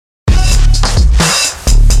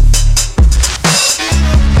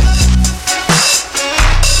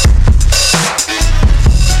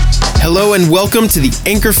Hello and welcome to the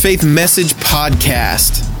Anchor Faith Message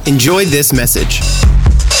Podcast. Enjoy this message.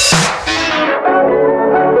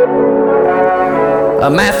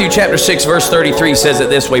 Matthew chapter 6 verse 33 says it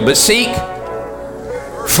this way, But seek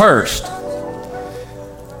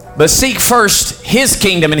first His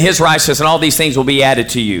kingdom and His righteousness, and all these things will be added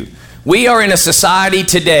to you. We are in a society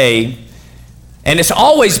today, and it's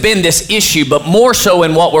always been this issue, but more so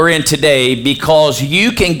in what we're in today, because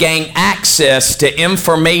you can gain access to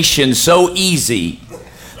information so easy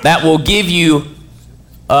that will give you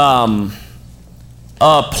a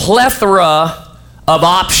plethora of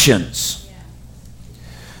options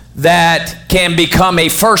that can become a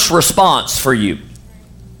first response for you.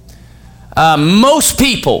 Most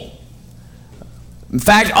people, in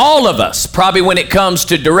fact, all of us, probably when it comes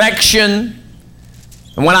to direction,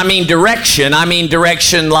 and when I mean direction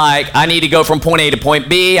like I need to go from point A to point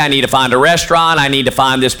B, I need to find a restaurant, I need to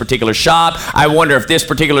find this particular shop, I wonder if this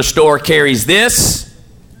particular store carries this.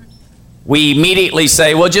 We immediately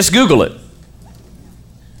say, well, just Google it.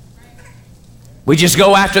 We just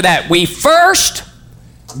go after that. We first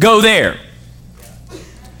go there.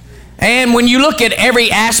 And when you look at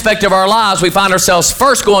every aspect of our lives, we find ourselves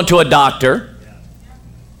first going to a doctor.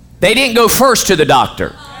 They didn't go first to the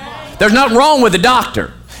doctor. There's nothing wrong with the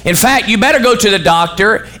doctor. In fact, you better go to the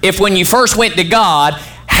doctor if when you first went to God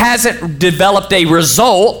hasn't developed a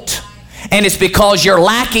result, and it's because you're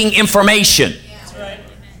lacking information.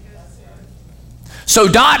 So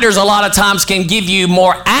doctors a lot of times can give you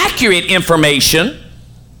more accurate information.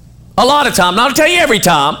 A lot of times, not to tell you every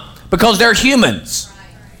time, because they're humans.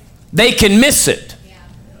 They can miss it.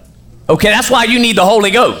 Okay, that's why you need the Holy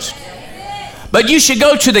Ghost. But you should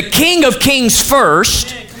go to the King of Kings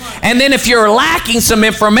first. And then if you're lacking some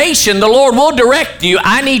information, the Lord will direct you.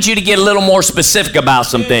 I need you to get a little more specific about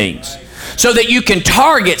some things so that you can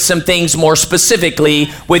target some things more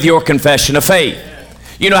specifically with your confession of faith.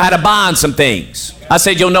 You know how to bind some things. I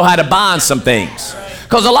said you'll know how to bind some things.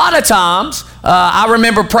 Because a lot of times, I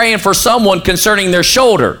remember praying for someone concerning their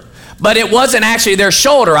shoulder. But it wasn't actually their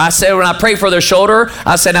shoulder. I said, when I prayed for their shoulder,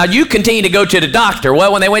 I said, now you continue to go to the doctor.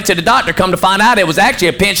 Well, when they went to the doctor, come to find out it was actually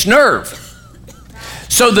a pinched nerve.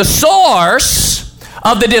 So the source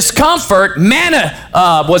of the discomfort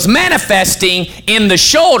was manifesting in the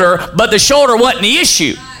shoulder, but the shoulder wasn't the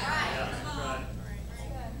issue.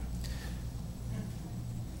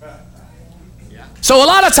 So a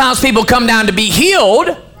lot of times people come down to be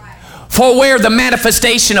healed for where the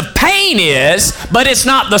manifestation of pain is, but it's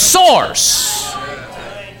not the source.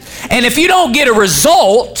 And if you don't get a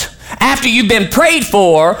result after you've been prayed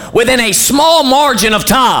for within a small margin of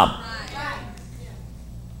time,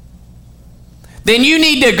 then you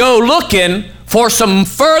need to go looking for some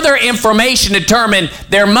further information to determine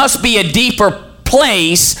there must be a deeper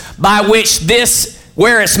place by which this,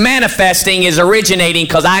 where it's manifesting, is originating,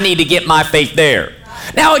 because I need to get my faith there.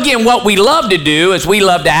 Now again, what we love to do is we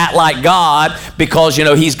love to act like God, because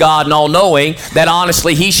He's God and all-knowing, that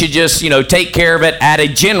honestly He should just take care of it at a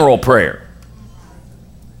general prayer.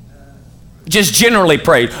 Just generally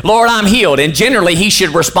pray, Lord, I'm healed, and generally He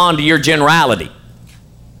should respond to your generality.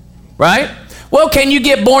 Right? Well, can you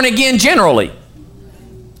get born again generally?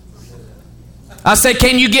 I said,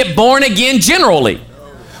 can you get born again generally?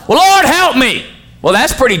 Well, Lord, help me. Well,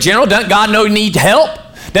 that's pretty general. Doesn't God know you need help?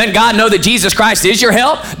 Doesn't God know that Jesus Christ is your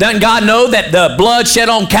help? Doesn't God know that the blood shed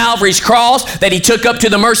on Calvary's cross that He took up to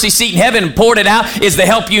the mercy seat in heaven and poured it out is the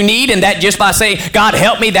help you need, and that just by saying, God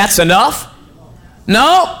help me, that's enough?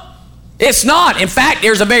 No, it's not. In fact,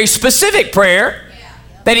 there's a very specific prayer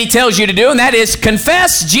that He tells you to do, and that is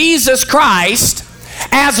confess Jesus Christ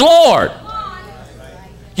as Lord.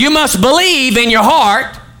 You must believe in your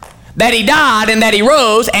heart that He died and that He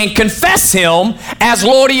rose, and confess Him as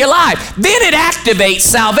Lord of your life. Then it activates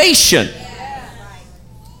salvation.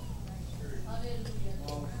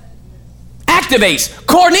 Activates.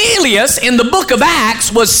 Cornelius in the book of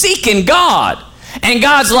Acts was seeking God, and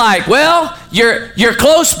God's like, well, you're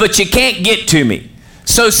close, but you can't get to me.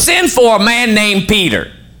 So send for a man named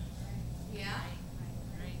Peter.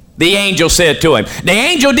 The angel said to him. The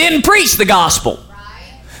angel didn't preach the gospel.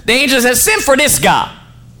 The angel said, send for this guy.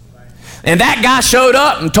 And that guy showed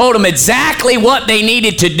up and told them exactly what they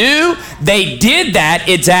needed to do. They did that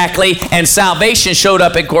exactly, and salvation showed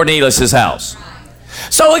up at Cornelius' house.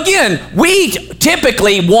 So again, we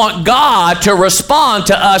typically want God to respond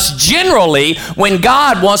to us generally when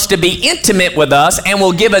God wants to be intimate with us and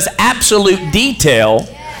will give us absolute detail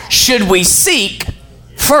should we seek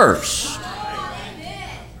first.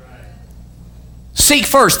 Seek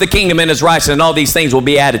first the kingdom and His righteousness, and all these things will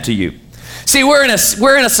be added to you. See, we're in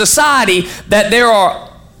a society that there are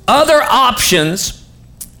other options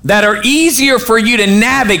that are easier for you to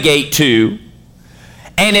navigate to,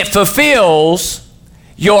 and it fulfills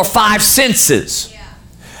your five senses.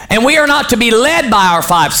 And we are not to be led by our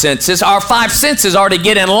five senses. Our five senses are to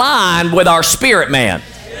get in line with our spirit man.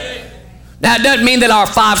 Now, it doesn't mean that our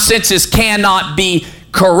five senses cannot be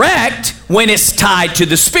correct when it's tied to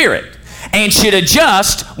the spirit, and should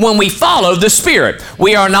adjust when we follow the spirit.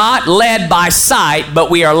 We are not led by sight, but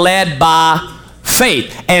we are led by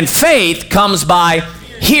faith. And faith comes by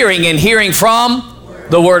hearing, and hearing from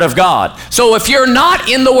the Word of God. So if you're not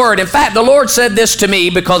in the Word, in fact, the Lord said this to me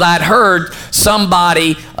because I had heard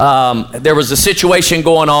somebody, there was a situation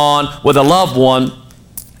going on with a loved one,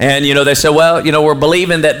 and they said, well, we're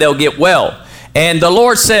believing that they'll get well. And the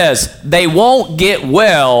Lord says they won't get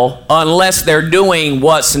well unless they're doing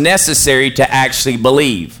what's necessary to actually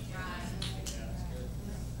believe.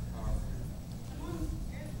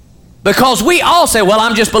 Because we all say, well,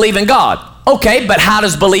 I'm just believing God. Okay, but how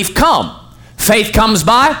does belief come? Faith comes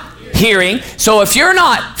by hearing. So if you're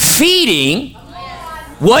not feeding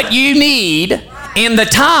what you need in the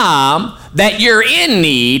time that you're in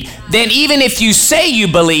need, then even if you say you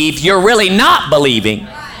believe, you're really not believing.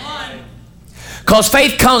 Because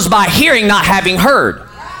faith comes by hearing, not having heard.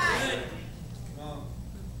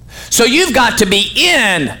 So you've got to be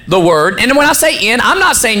in the Word. And when I say in, I'm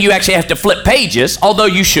not saying you actually have to flip pages, although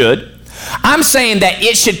you should. I'm saying that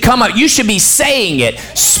it should come up. You should be saying it,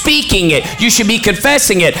 speaking it. You should be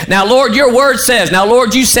confessing it. Now, Lord, your word says. Now,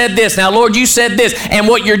 Lord, you said this. Now, Lord, you said this. And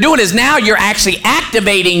what you're doing is now you're actually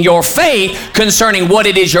activating your faith concerning what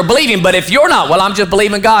it is you're believing. But if you're not, well, I'm just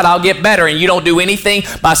believing God, I'll get better, and you don't do anything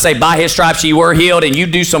by His stripes you were healed, and you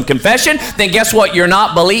do some confession, then guess what? You're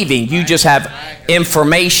not believing. You just have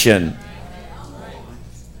information.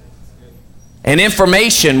 And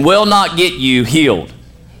information will not get you healed.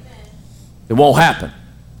 It won't happen.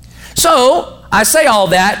 So, I say all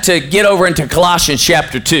that to get over into Colossians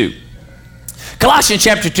chapter 2. Colossians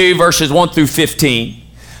chapter 2, verses 1 through 15.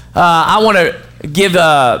 I want to give,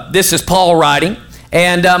 this is Paul writing,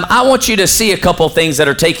 and I want you to see a couple of things that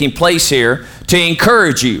are taking place here to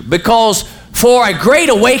encourage you. Because for a great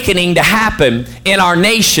awakening to happen in our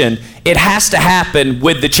nation, it has to happen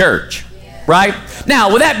with the church. Right?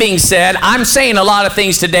 Now, with that being said, I'm saying a lot of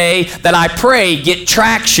things today that I pray get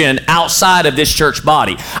traction outside of this church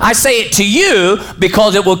body. I say it to you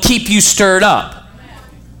because it will keep you stirred up.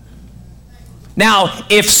 Now,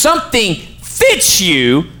 if something fits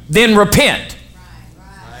you, then repent.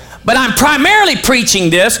 But I'm primarily preaching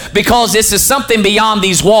this because this is something beyond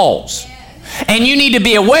these walls. And you need to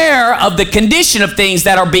be aware of the condition of things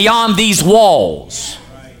that are beyond these walls.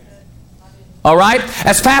 All right?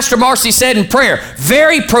 As Pastor Marcy said in prayer,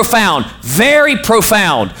 very profound, very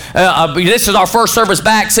profound. This is our first service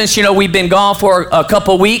back since, we've been gone for a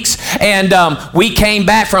couple weeks. And we came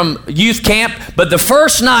back from youth camp. But the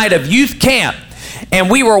first night of youth camp,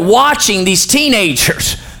 and we were watching these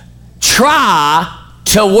teenagers try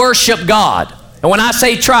to worship God. And when I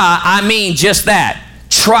say try, I mean just that.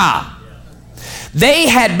 Try. They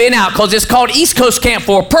had been out, because it's called East Coast Camp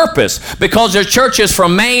for a purpose, because there's churches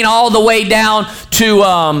from Maine all the way down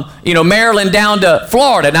to, Maryland down to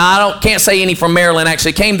Florida. Now, I can't say any from Maryland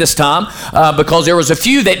actually came this time, because there was a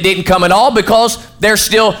few that didn't come at all because they're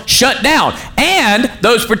still shut down. And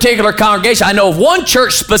those particular congregations, I know of one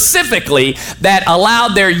church specifically that allowed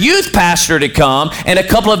their youth pastor to come and a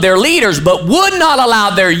couple of their leaders, but would not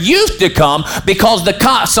allow their youth to come because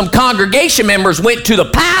some congregation members went to the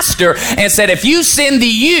pastor and said, if you send the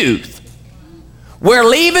youth, we're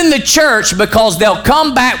leaving the church because they'll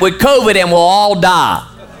come back with COVID and we'll all die.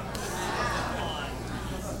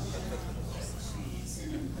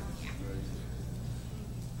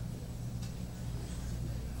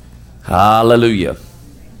 Hallelujah.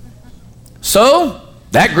 So,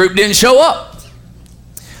 that group didn't show up.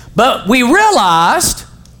 But we realized,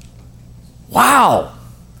 wow,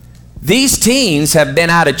 these teens have been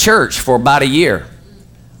out of church for about a year.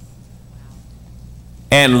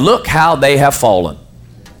 And look how they have fallen.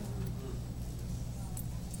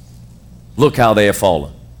 Look how they have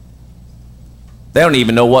fallen. They don't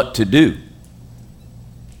even know what to do.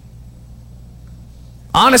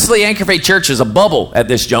 Honestly, Anchor Faith Church is a bubble at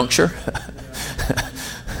this juncture.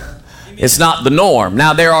 It's not the norm.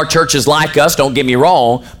 Now, there are churches like us, don't get me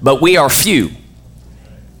wrong, but we are few.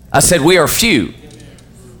 I said we are few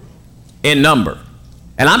in number.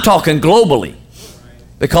 And I'm talking globally.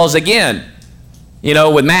 Because again,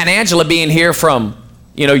 with Matt and Angela being here from,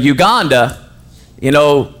 Uganda,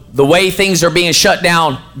 the way things are being shut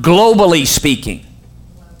down globally speaking.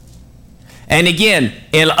 And again,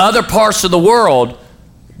 in other parts of the world,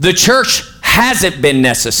 the church hasn't been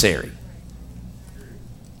necessary.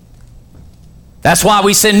 That's why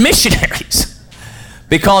we send missionaries,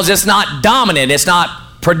 because it's not dominant, it's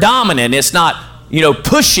not predominant, it's not,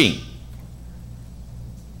 pushing.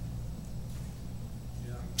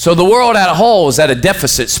 So the world as a whole is at a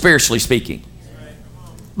deficit, spiritually speaking.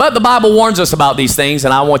 But the Bible warns us about these things,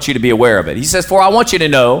 and I want you to be aware of it. He says, for I want you to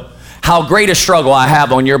know how great a struggle I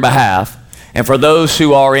have on your behalf, and for those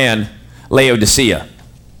who are in Laodicea,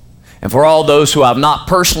 and for all those who have not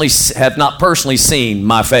personally seen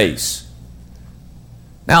my face.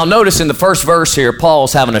 Now notice in the first verse here,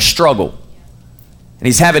 Paul's having a struggle. And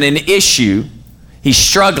he's having an issue. He's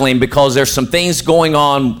struggling because there's some things going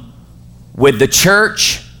on with the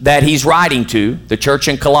church that he's writing to, the church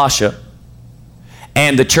in Colossia,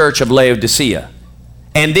 and the church of Laodicea.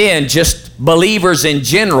 And then just believers in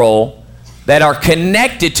general that are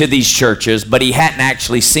connected to these churches, but he hadn't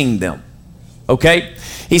actually seen them. Okay?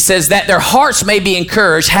 He says that their hearts may be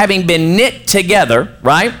encouraged, having been knit together,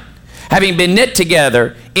 right? Having been knit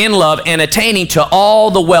together in love and attaining to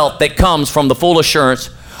all the wealth that comes from the full assurance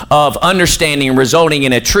of understanding, resulting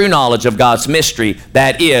in a true knowledge of God's mystery,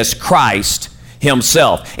 that is Christ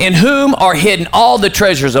himself, in whom are hidden all the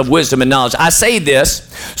treasures of wisdom and knowledge. I say this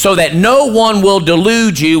so that no one will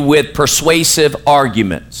delude you with persuasive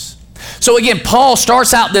arguments. So again, Paul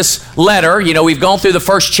starts out this letter. We've gone through the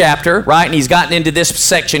first chapter, right? And he's gotten into this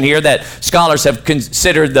section here that scholars have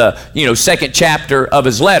considered the, second chapter of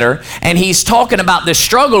his letter. And he's talking about this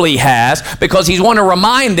struggle he has because he's wanting to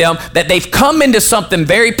remind them that they've come into something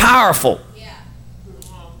very powerful. Yeah.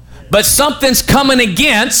 But something's coming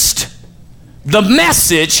against the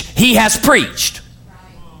message he has preached.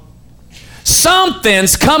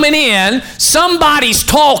 Something's coming in, somebody's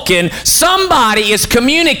talking, somebody is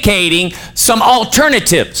communicating some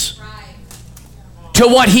alternatives to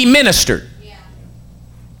what he ministered.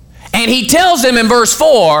 And he tells them in verse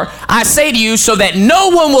 4, I say to you so that no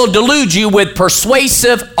one will delude you with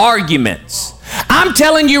persuasive arguments. I'm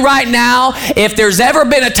telling you right now, if there's ever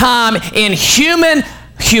been a time in human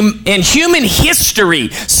history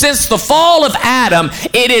since the fall of Adam,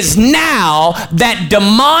 it is now that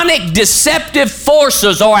demonic deceptive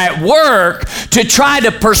forces are at work to try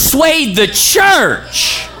to persuade the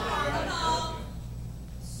church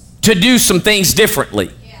to do some things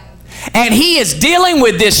differently. And he is dealing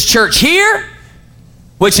with this church here,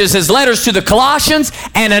 which is his letters to the Colossians,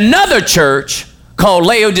 and another church called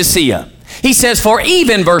Laodicea. He says,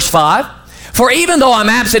 verse 5, for even though I'm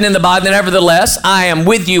absent in the body, nevertheless, I am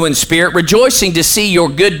with you in spirit, rejoicing to see your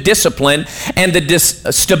good discipline and the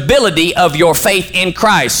stability of your faith in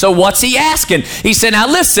Christ. So what's he asking? He said, now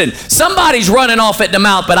listen, somebody's running off at the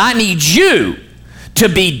mouth, but I need you to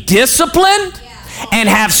be disciplined and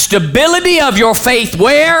have stability of your faith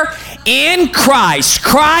where? In Christ.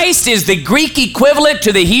 Christ is the Greek equivalent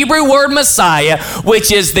to the Hebrew word Messiah,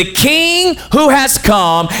 which is the King who has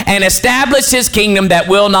come and established his kingdom that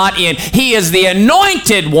will not end. He is the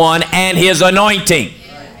anointed one and his anointing.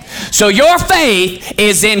 So your faith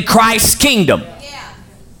is in Christ's kingdom.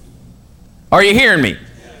 Are you hearing me?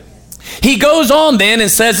 He goes on then and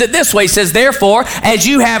says it this way. He says, therefore, as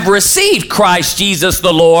you have received Christ Jesus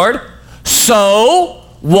the Lord, so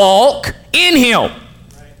walk in him.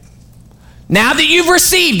 Now that you've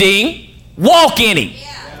received him, walk in him.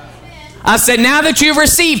 I said, now that you've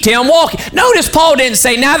received him, walk. Notice Paul didn't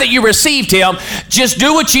say, now that you received him, just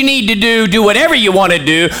do what you need to do whatever you want to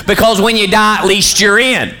do, because when you die, at least you're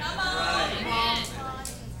in.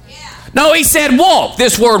 No, he said walk.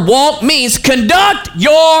 This word walk means conduct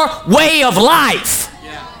your way of life.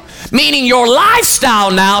 Meaning your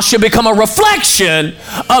lifestyle now should become a reflection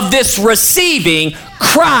of this receiving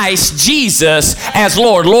Christ Jesus as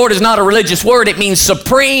Lord. Lord is not a religious word. It means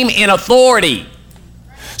supreme in authority.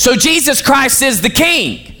 So Jesus Christ is the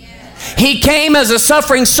King. He came as a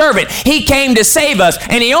suffering servant. He came to save us.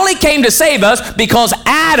 And he only came to save us because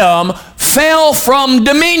Adam fell from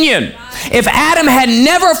dominion. If Adam had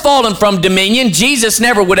never fallen from dominion, Jesus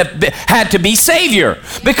never would have had to be Savior,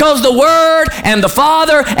 because the Word and the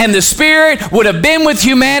Father and the Spirit would have been with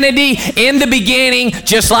humanity in the beginning,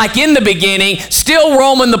 just like in the beginning, still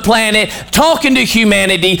roaming the planet, talking to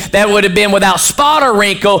humanity, that would have been without spot or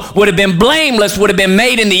wrinkle, would have been blameless, would have been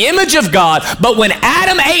made in the image of God. But when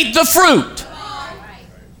Adam ate the fruit,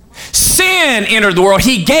 sin entered the world.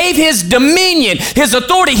 He gave his dominion, his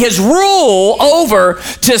authority, his rule over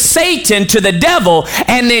to Satan, to the devil.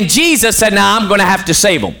 And then Jesus said, now I'm going to have to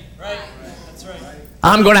save him.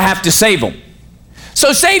 I'm going to have to save him.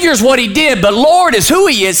 So Savior is what he did, but Lord is who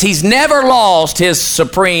he is. He's never lost his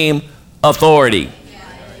supreme authority.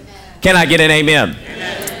 Can I get an amen?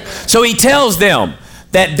 So he tells them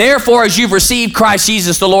that therefore, as you've received Christ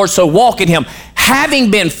Jesus the Lord, so walk in him,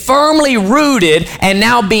 having been firmly rooted and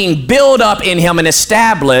now being built up in him and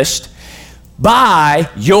established by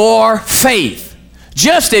your faith,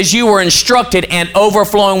 just as you were instructed, and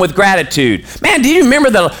overflowing with gratitude. Man, do you remember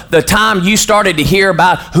the time you started to hear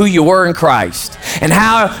about who you were in Christ and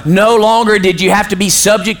how no longer did you have to be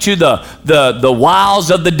subject to the wiles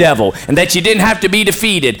of the devil, and that you didn't have to be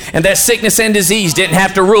defeated, and that sickness and disease didn't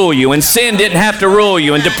have to rule you, and sin didn't have to rule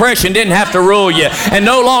you, and depression didn't have to rule you, and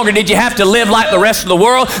no longer did you have to live like the rest of the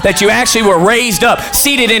world, that you actually were raised up,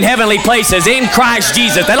 seated in heavenly places in Christ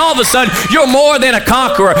Jesus, that all of a sudden you're more than a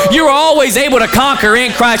conqueror. You were always able to conquer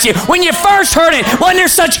in Christ. When you first heard it, wasn't there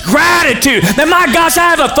such gratitude that, my gosh,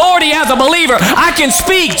 I have authority as a believer. I can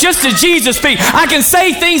speak just as Jesus speaks. I can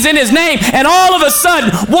say things in his name, and all of a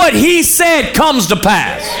sudden what he said comes to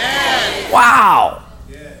pass. Yes. Wow.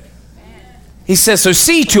 Yes. He says, so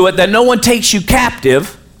see to it that no one takes you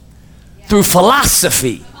captive through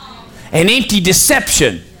philosophy and empty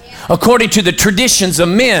deception, according to the traditions of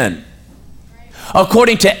men,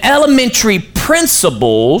 according to elementary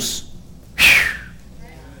principles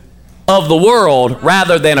of the world,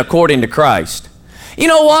 rather than according to Christ. You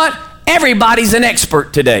know what? Everybody's an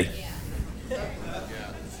expert today.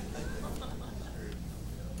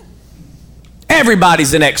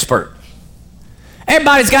 Everybody's an expert.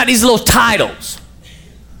 Everybody's got these little titles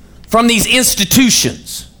from these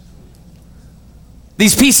institutions.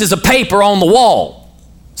 These pieces of paper on the wall.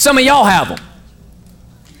 Some of y'all have them.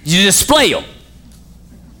 You display them.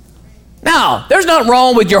 Now, there's nothing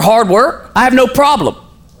wrong with your hard work. I have no problem.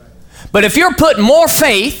 But if you're putting more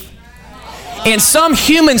faith in some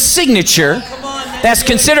human signature that's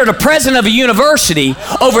considered a president of a university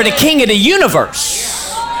over the king of the universe,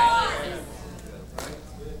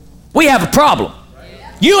 we have a problem.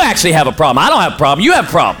 You actually have a problem. I don't have a problem. You have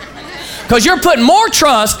a problem. Because you're putting more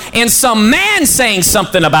trust in some man saying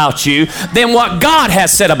something about you than what God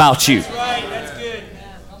has said about you.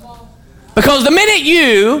 Because the minute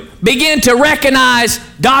you begin to recognize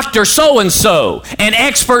Dr. So-and-so and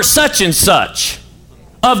expert such and such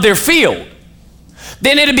of their field,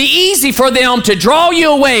 then it'll be easy for them to draw you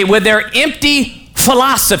away with their empty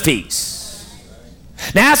philosophies.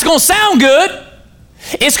 Now, it's going to sound good.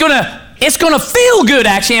 It's going to feel good,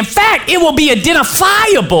 actually. In fact, it will be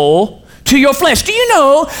identifiable to your flesh. Do you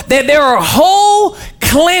know that there are whole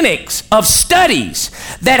clinics of studies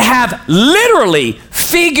that have literally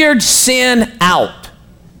figured sin out?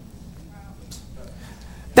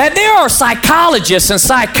 That there are psychologists and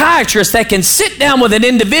psychiatrists that can sit down with an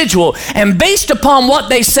individual, and based upon what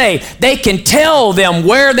they say, they can tell them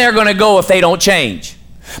where they're going to go if they don't change.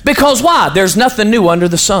 Because why? There's nothing new under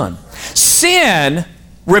the sun. Sin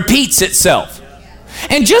repeats itself.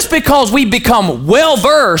 And just because we become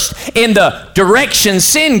well-versed in the direction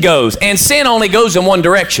sin goes, and sin only goes in one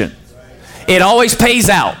direction, it always pays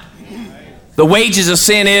out. The wages of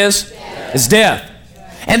sin is death.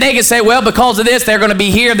 And they can say, well, because of this, they're going to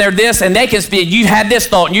be here, they're this, and they can be, you had this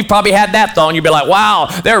thought, and you probably had that thought, and you'd be like, wow,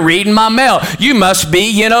 they're reading my mail. You must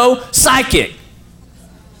be, psychic.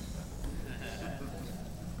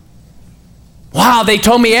 Wow, they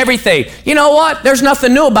told me everything. You know what? There's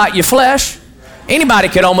nothing new about your flesh. Anybody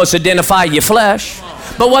could almost identify your flesh.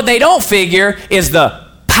 But what they don't figure is the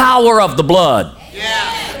power of the blood.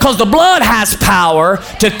 Because the blood has power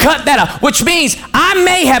to cut that out, which means I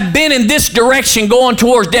may have been in this direction going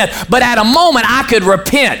towards death, but at a moment I could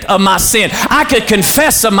repent of my sin. I could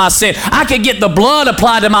confess of my sin. I could get the blood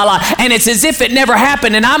applied to my life, and it's as if it never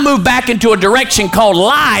happened, and I move back into a direction called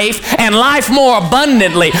life, and life more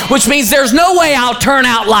abundantly, which means there's no way I'll turn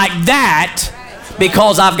out like that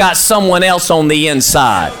because I've got someone else on the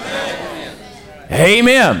inside.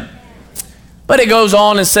 Amen. But it goes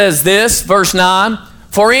on and says this, verse 9,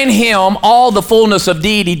 for in him all the fullness of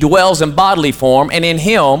deity dwells in bodily form, and in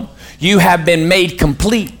him you have been made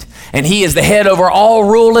complete. And he is the head over all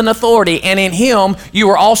rule and authority. And in him you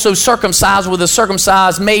were also circumcised with a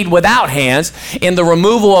circumcision made without hands, in the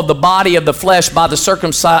removal of the body of the flesh by the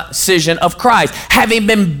circumcision of Christ, having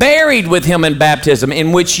been buried with him in baptism,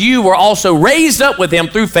 in which you were also raised up with him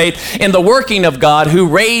through faith in the working of God, who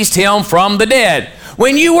raised him from the dead.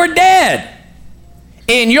 When you were dead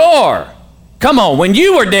when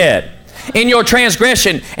you were dead in your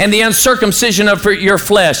transgression and the uncircumcision of your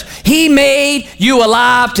flesh, he made you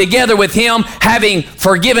alive together with him, having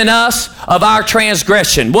forgiven us of our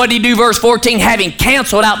transgression. What did he do? Verse 14, having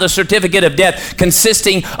canceled out the certificate of death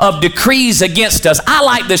consisting of decrees against us. I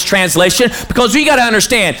like this translation because we got to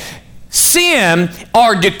understand, sin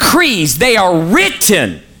are decrees. They are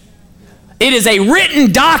written. It is a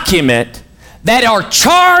written document that are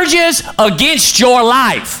charges against your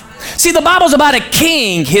life. See, the Bible's about a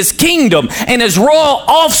king, his kingdom, and his royal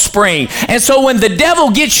offspring. And so when the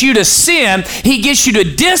devil gets you to sin, he gets you to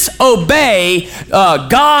disobey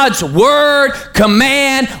God's word,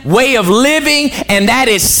 command, way of living, and that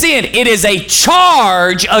is sin. It is a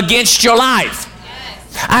charge against your life.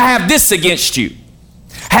 I have this against you.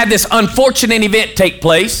 Had this unfortunate event take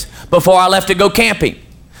place before I left to go camping.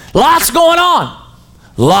 Lots going on.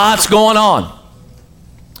 Lots going on.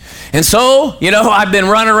 And so, I've been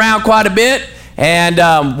running around quite a bit,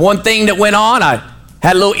 and one thing that went on, I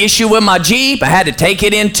had a little issue with my Jeep. I had to take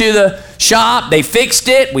it into the shop. They fixed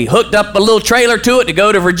it. We hooked up a little trailer to it to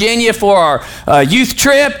go to Virginia for our youth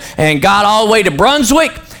trip, and got all the way to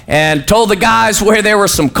Brunswick, and told the guys where there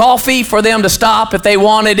was some coffee for them to stop if they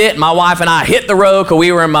wanted it. My wife and I hit the road because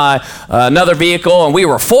we were in my another vehicle, and we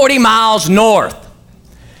were 40 miles north.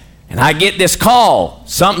 And I get this call,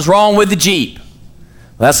 something's wrong with the Jeep.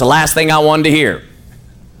 That's the last thing I wanted to hear.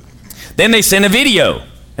 Then they sent a video,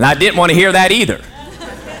 and I didn't want to hear that either.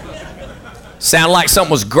 Sounded like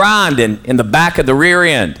something was grinding in the back of the rear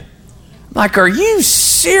end. I'm like, are you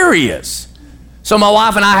serious? So my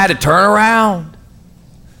wife and I had to turn around.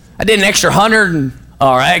 I did an extra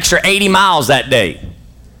 80 miles that day.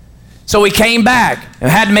 So we came back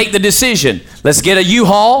and had to make the decision. Let's get a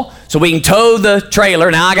U-Haul so we can tow the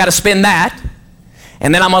trailer. Now I got to spend that.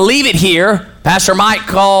 And then I'm going to leave it here. Pastor Mike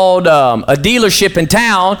called a dealership in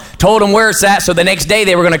town, told them where it's at, so the next day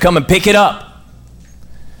they were going to come and pick it up.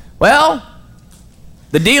 Well,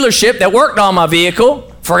 the dealership that worked on my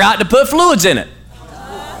vehicle forgot to put fluids in it.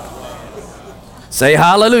 Say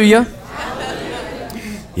hallelujah.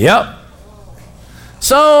 Yep.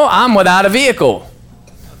 So I'm without a vehicle.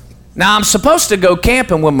 Now I'm supposed to go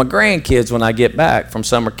camping with my grandkids when I get back from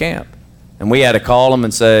summer camp. And we had to call them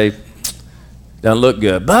and say, doesn't look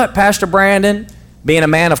good. But Pastor Brandon, being a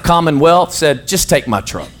man of commonwealth, said, just take my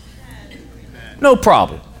truck. No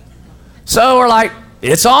problem. So we're like,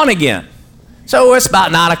 it's on again. So it's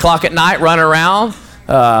about 9 o'clock at night, running around.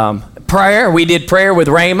 Prayer. We did prayer with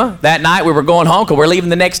Rhema. That night we were going home because we're leaving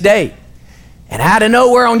the next day. And out of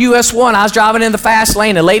nowhere on US 1, I was driving in the fast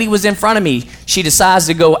lane. A lady was in front of me. She decides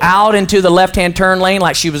to go out into the left-hand turn lane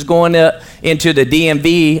like she was going into the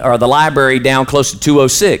DMV or the library down close to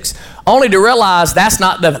 206. Only to realize that's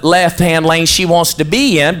not the left-hand lane she wants to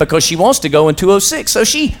be in because she wants to go in 206. So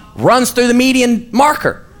she runs through the median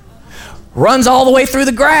marker, runs all the way through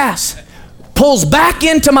the grass, pulls back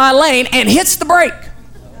into my lane and hits the brake.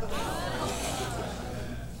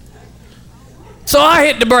 So I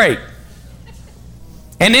hit the brake.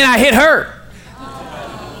 And then I hit her.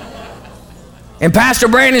 In Pastor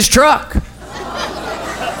Brandon's truck.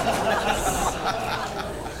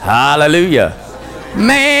 Hallelujah.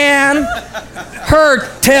 Man, her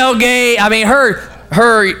tailgate,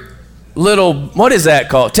 her little, what is that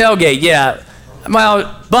called? Tailgate, yeah.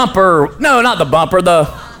 Well, bumper, no, not the bumper, the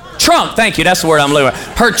trunk. Thank you, that's the word I'm looking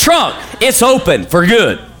for. Her trunk, it's open for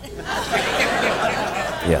good.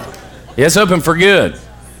 Yeah, it's open for good.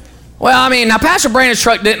 Well, now Pastor Brandon's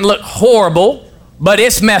truck didn't look horrible, but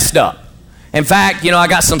it's messed up. In fact, I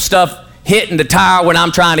got some stuff hitting the tire when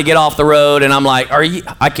I'm trying to get off the road, and I'm like,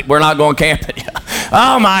 we're not going camping.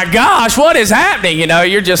 Oh my gosh, what is happening?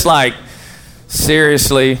 You're just like,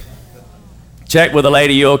 seriously. Check with the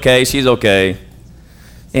lady, you okay? She's okay.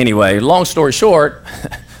 Anyway, long story short,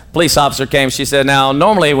 police officer came, she said, now,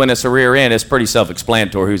 normally when it's a rear end, it's pretty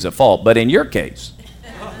self-explanatory who's at fault, but in your case,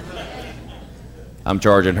 I'm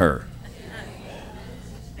charging her.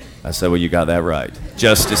 I said, well, you got that right.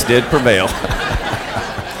 Justice did prevail.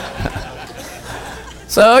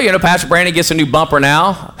 So, Pastor Brandon gets a new bumper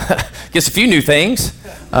now, gets a few new things.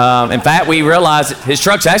 In fact, we realized his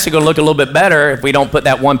truck's actually going to look a little bit better if we don't put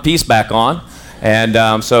that one piece back on.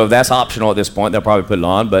 And so that's optional at this point. They'll probably put it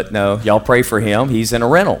on, but no, y'all pray for him. He's in a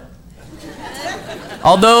rental.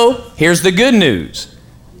 Although, here's the good news.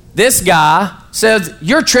 This guy says,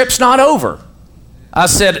 your trip's not over. I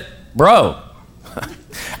said, bro,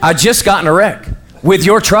 I just got in a wreck with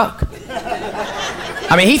your truck.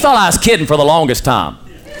 He thought I was kidding for the longest time.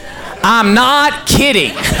 I'm not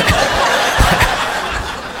kidding.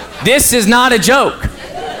 This is not a joke.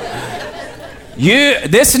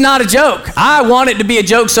 This is not a joke. I want it to be a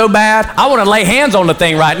joke so bad, I want to lay hands on the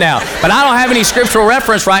thing right now. But I don't have any scriptural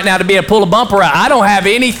reference right now to be able to pull a bumper out. I don't have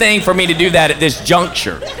anything for me to do that at this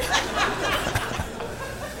juncture.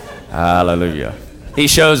 Hallelujah. He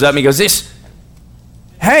shows up and he goes,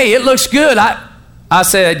 hey, it looks good. I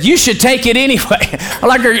said, you should take it anyway. I'm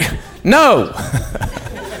like, no.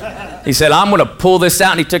 He said, I'm going to pull this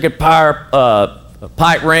out. And he took a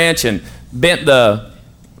pipe wrench and bent the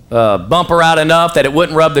bumper out enough that it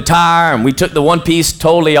wouldn't rub the tire, and we took the one piece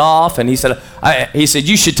totally off, and he said,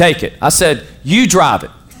 you should take it. I said, you drive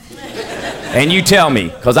it. And you tell me,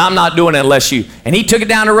 because I'm not doing it unless you. And he took it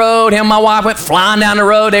down the road. Him and my wife went flying down the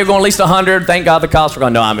road. They were going at least 100. Thank God the cops were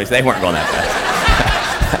going. No, I mean, they weren't going that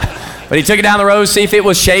fast. But he took it down the road, see if it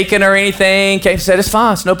was shaking or anything. Came and said, it's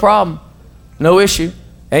fine. It's no problem. No issue.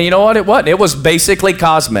 And you know what? It wasn't. It was basically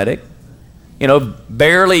cosmetic.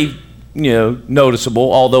 Barely,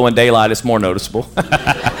 noticeable. Although in daylight it's more noticeable.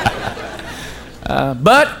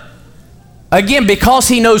 But, again, because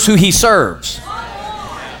he knows who he serves.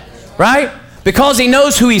 Right? Because he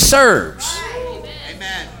knows who he serves.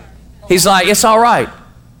 Amen. He's like, it's all right.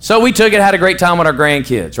 So we took it, had a great time with our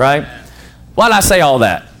grandkids, right? Why did I say all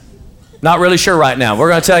that? Not really sure right now. We're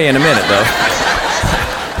going to tell you in a minute, though.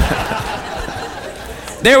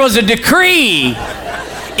 There was a decree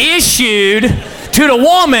issued to the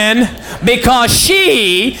woman because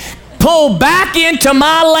she pulled back into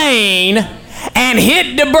my lane and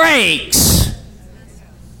hit the brakes.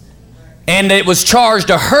 And it was charged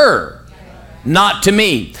to her, not to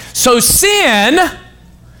me. So sin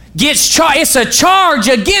gets charged. It's a charge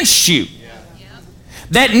against you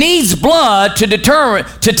that needs blood to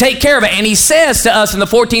take care of it. And he says to us in the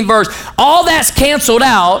 14th verse, all that's canceled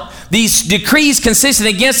out, these decrees consistent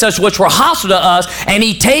against us, which were hostile to us, and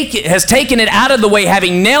he has taken it out of the way,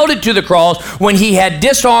 having nailed it to the cross when he had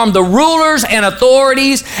disarmed the rulers and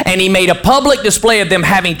authorities, and he made a public display of them,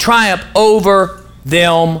 having triumphed over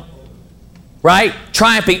them. Right?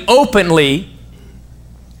 Triumphing openly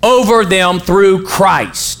over them through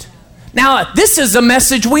Christ. Now, this is a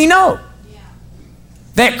message we know.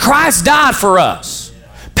 That Christ died for us,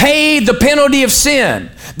 paid the penalty of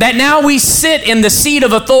sin, that now we sit in the seat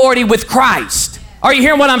of authority with Christ. Are you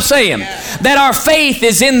hearing what I'm saying? That our faith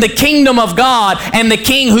is in the kingdom of God and the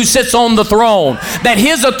King who sits on the throne. That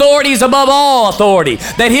his authority is above all authority.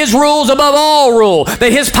 That his rule is above all rule.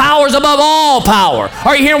 That his power is above all power.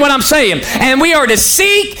 Are you hearing what I'm saying? And we are to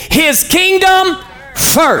seek his kingdom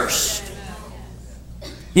first.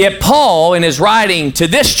 Yet Paul, in his writing to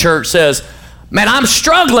this church, says, man, I'm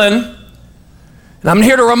struggling, and I'm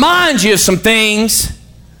here to remind you of some things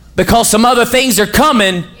because some other things are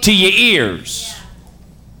coming to your ears.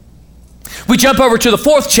 We jump over to the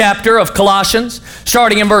 4th chapter of Colossians,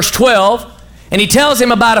 starting in verse 12, and he tells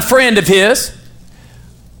him about a friend of his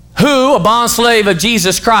who, a bondslave of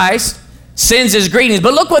Jesus Christ, sends his greetings.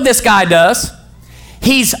 But look what this guy does.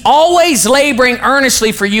 He's always laboring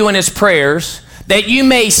earnestly for you in his prayers, that you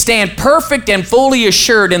may stand perfect and fully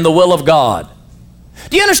assured in the will of God.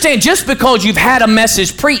 Do you understand? Just because you've had a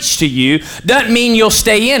message preached to you doesn't mean you'll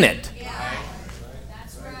stay in it.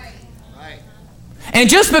 And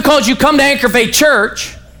just because you come to Anchor Faith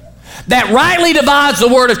Church that rightly divides the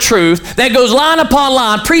word of truth, that goes line upon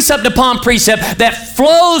line, precept upon precept, that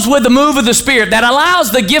flows with the move of the Spirit, that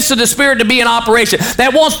allows the gifts of the Spirit to be in operation,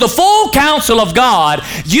 that wants the full counsel of God,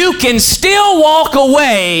 you can still walk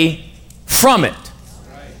away from it.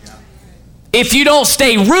 If you don't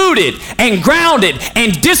stay rooted and grounded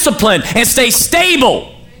and disciplined and stay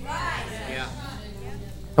stable.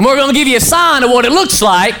 And we're going to give you a sign of what it looks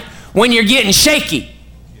like when you're getting shaky.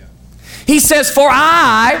 He says, for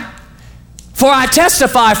I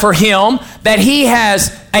testify for him that he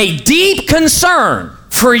has a deep concern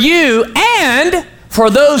for you and for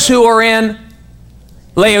those who are in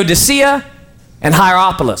Laodicea and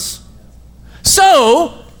Hierapolis.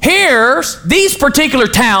 So, here's these particular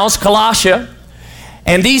towns, Colossia,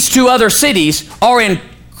 and these two other cities are in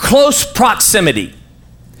close proximity.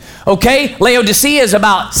 Okay, Laodicea is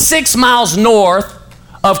about 6 miles north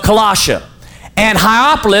of Colossia, and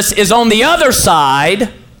Hierapolis is on the other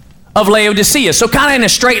side of Laodicea, so kind of in a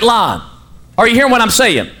straight line. Are you hearing what I'm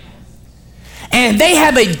saying? And they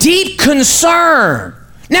have a deep concern.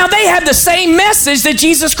 Now, they have the same message that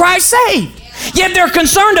Jesus Christ saved, yet they're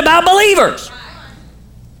concerned about believers.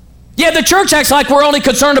 Yet the church acts like we're only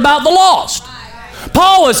concerned about the lost.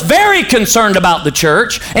 Paul is very concerned about the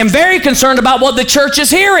church and very concerned about what the church is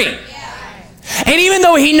hearing. And even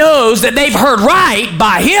though he knows that they've heard right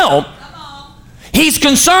by him, he's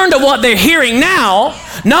concerned of what they're hearing now.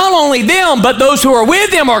 Not only them, but those who are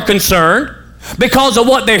with them are concerned because of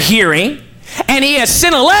what they're hearing. And he has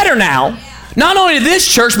sent a letter now, not only to this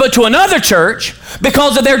church, but to another church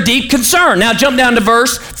because of their deep concern. Now jump down to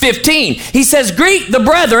verse 15. He says, greet the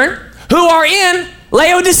brethren who are in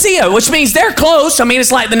Laodicea, which means they're close. I mean,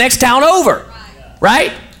 it's like the next town over,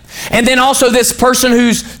 right? And then also this person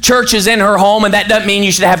whose church is in her home, and that doesn't mean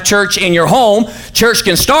you should have church in your home. Church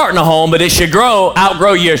can start in a home, but it should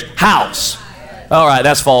outgrow your house. All right,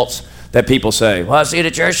 that's false. that people say, well, I see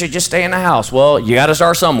the church should just stay in the house. Well, you got to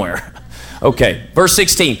start somewhere. Okay, verse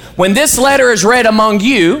 16. When this letter is read among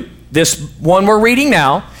you, this one we're reading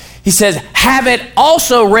now, he says, have it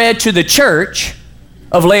also read to the church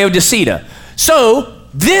of Laodicea. So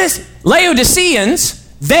this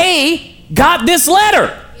Laodiceans, they got this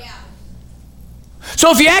letter.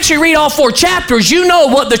 So if you actually read all 4 chapters, you know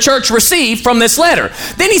what the church received from this letter.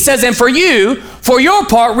 Then he says, and for you, for your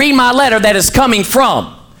part, read my letter that is coming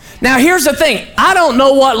from. Now here's the thing. I don't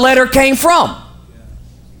know what letter came from.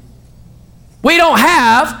 We don't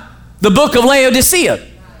have the book of Laodicea.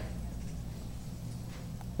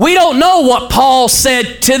 We don't know what Paul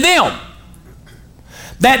said to them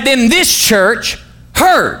that then this church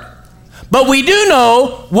heard. But we do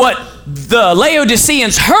know what the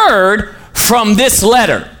Laodiceans heard from this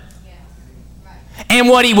letter and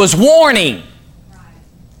what he was warning.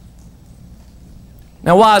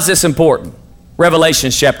 Now, why is this important? Revelation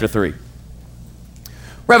chapter 3.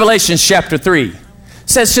 Revelation chapter 3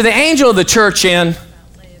 says, to the angel of the church in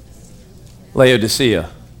Laodicea.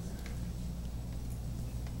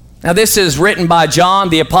 Now, this is written by John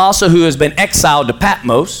the apostle, who has been exiled to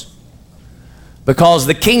Patmos because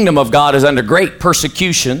the kingdom of God is under great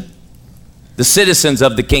persecution. The citizens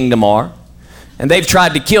of the kingdom are. And they've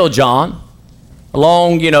tried to kill John.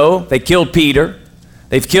 They killed Peter.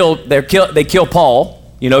 They kill Paul.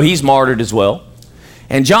 He's martyred as well.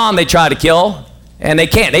 And John they tried to kill, and they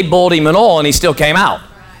can't. They boiled him in oil, and he still came out.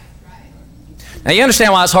 Now, you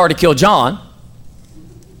understand why it's hard to kill John.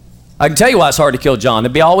 I can tell you why it's hard to kill John.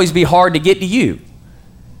 It'd always be hard to get to you.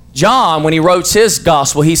 John, when he wrote his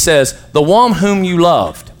gospel, he says, the one whom you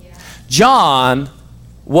loved. John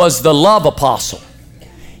was the love apostle.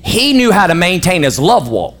 He knew how to maintain his love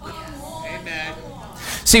walk. Amen.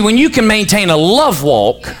 See, when you can maintain a love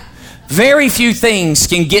walk, very few things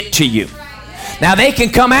can get to you. Now, they can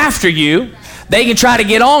come after you. They can try to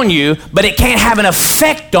get on you, but it can't have an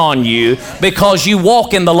effect on you because you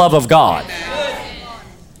walk in the love of God.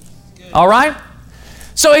 All right?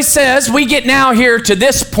 So it says we get now here to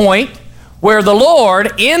this point where the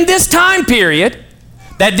Lord, in this time period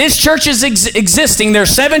that this church is existing,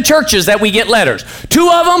 there's 7 churches that we get letters. 2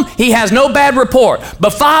 of them, he has no bad report.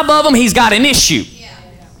 But 5 of them, he's got an issue.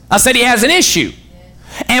 I said he has an issue.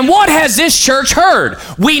 And what has this church heard?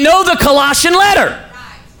 We know the Colossian letter.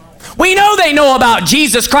 We know they know about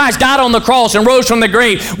Jesus Christ died on the cross and rose from the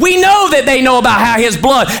grave. We know that they know about how his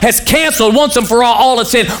blood has canceled once and for all of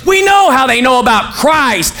sin. We know how they know about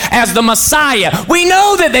Christ as the Messiah. We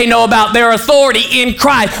know that they know about their authority in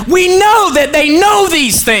Christ. We know that they know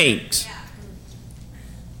these things.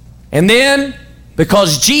 And then,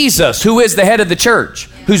 because Jesus, who is the head of the church,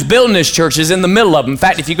 who's building this church, is in the middle of them. In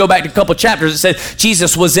fact, if you go back to a couple chapters, it says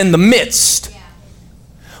Jesus was in the midst.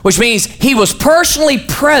 Which means he was personally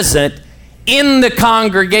present in the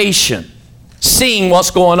congregation, seeing what's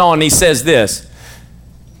going on. And he says this.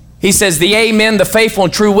 He says, the Amen, the faithful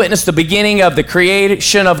and true witness, the beginning of the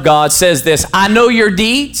creation of God, says this, I know your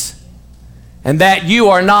deeds, and that you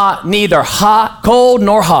are not neither cold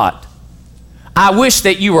nor hot. I wish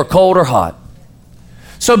that you were cold or hot.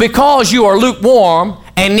 So because you are lukewarm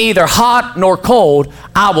and neither hot nor cold,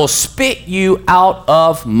 I will spit you out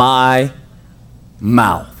of my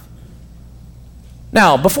mouth.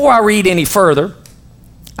 Now, before I read any further,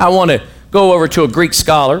 I want to go over to a Greek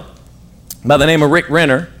scholar by the name of Rick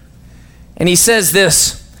Renner, and he says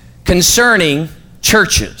this concerning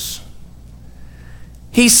churches.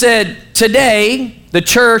 He said, today, the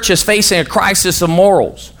church is facing a crisis of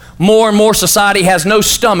morals. More and more society has no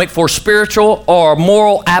stomach for spiritual or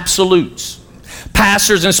moral absolutes.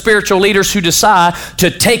 Pastors and spiritual leaders who decide to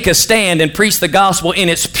take a stand and preach the gospel in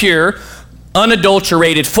its pure,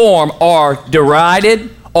 unadulterated form are derided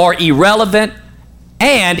or irrelevant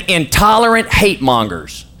and intolerant hate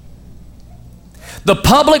mongers. The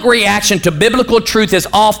public reaction to biblical truth is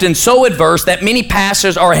often so adverse that many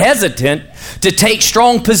pastors are hesitant to take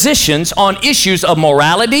strong positions on issues of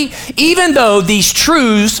morality, even though these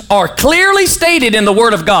truths are clearly stated in the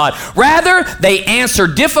Word of God. Rather, they answer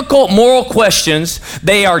difficult moral questions.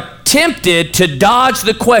 They are tempted to dodge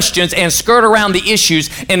the questions and skirt around the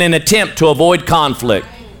issues in an attempt to avoid conflict.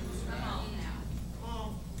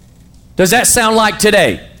 Does that sound like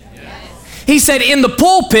today? He said in the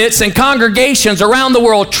pulpits and congregations around the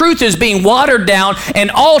world, truth is being watered down and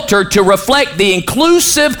altered to reflect the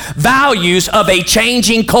inclusive values of a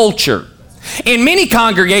changing culture. In many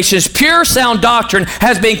congregations, pure sound doctrine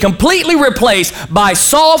has been completely replaced by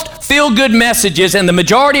soft, feel-good messages, and the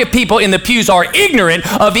majority of people in the pews are ignorant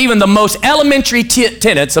of even the most elementary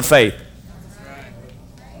tenets of faith.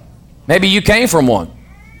 Maybe you came from one.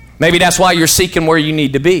 Maybe that's why you're seeking where you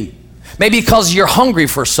need to be. Maybe because you're hungry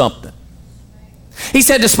for something. He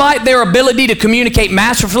said, despite their ability to communicate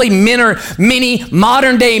masterfully, many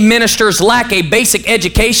modern-day ministers lack a basic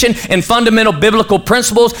education in fundamental biblical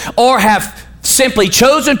principles or have simply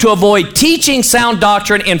chosen to avoid teaching sound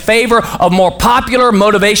doctrine in favor of more popular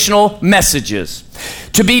motivational messages.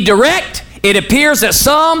 To be direct, it appears that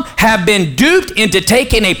some have been duped into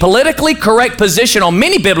taking a politically correct position on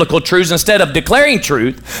many biblical truths instead of declaring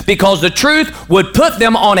truth, because the truth would put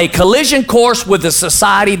them on a collision course with the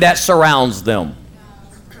society that surrounds them.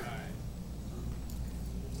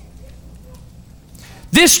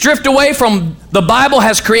 This drift away from the Bible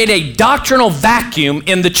has created a doctrinal vacuum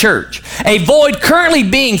in the church, a void currently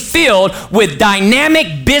being filled with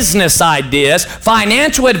dynamic business ideas,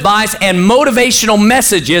 financial advice, and motivational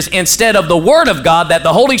messages instead of the Word of God that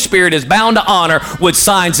the Holy Spirit is bound to honor with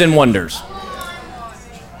signs and wonders.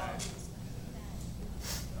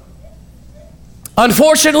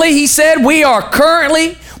 Unfortunately, he said, we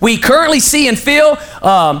currently see and feel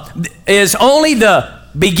is only the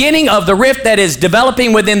beginning of the rift that is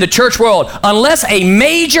developing within the church world. Unless a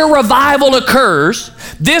major revival occurs,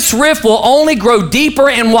 this rift will only grow deeper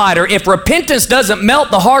and wider. If repentance doesn't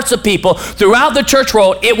melt the hearts of people throughout the church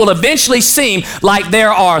world, it will eventually seem like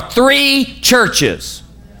there are three churches.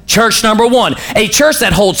 Church number one, a church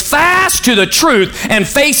that holds fast to the truth and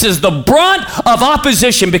faces the brunt of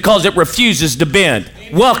opposition because it refuses to bend.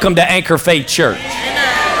 Welcome to Anchor Faith Church.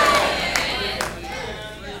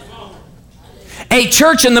 A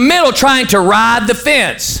church in the middle trying to ride the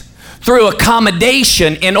fence through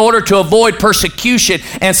accommodation in order to avoid persecution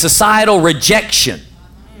and societal rejection.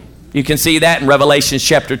 You can see that in Revelation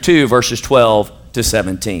chapter 2, verses 12 to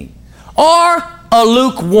 17. Or a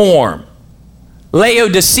lukewarm,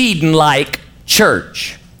 Laodicean-like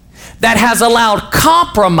church that has allowed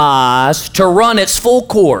compromise to run its full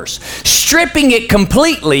course, stripping it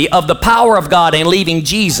completely of the power of God and leaving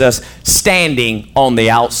Jesus standing on the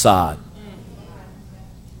outside.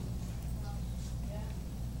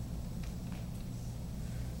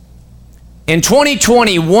 In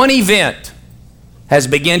 2020, one event has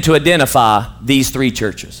begun to identify these three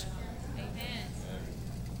churches.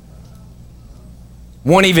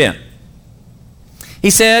 One event. He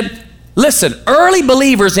said, listen, early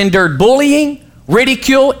believers endured bullying,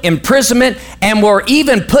 ridicule, imprisonment, and were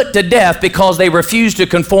even put to death because they refused to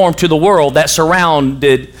conform to the world that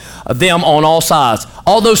surrounded them on all sides.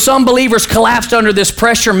 Although some believers collapsed under this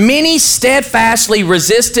pressure, many steadfastly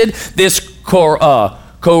resisted this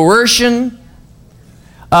coercion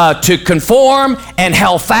to conform and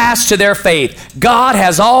held fast to their faith. God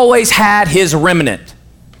has always had his remnant,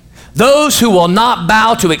 those who will not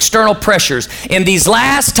bow to external pressures. In these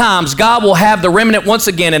last times, God will have the remnant once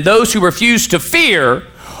again, and those who refuse to fear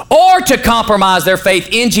or to compromise their faith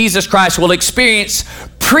in Jesus Christ will experience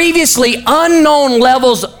previously unknown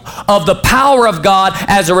levels of the power of God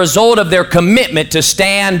as a result of their commitment to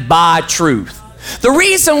stand by truth. The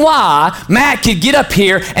reason why Matt could get up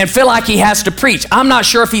here and feel like he has to preach, I'm not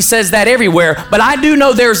sure if he says that everywhere, but I do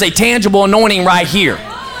know there's a tangible anointing right here.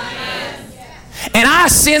 And I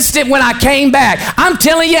sensed it when I came back. I'm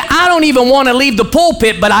telling you, I don't even want to leave the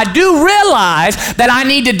pulpit, but I do realize that I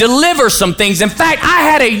need to deliver some things. In fact, I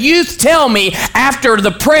had a youth tell me after the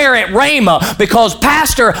prayer at Rhema, because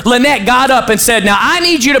Pastor Lynette got up and said, now I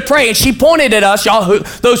need you to pray. And she pointed at us, y'all,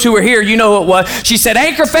 those who were here, you know who it was. She said,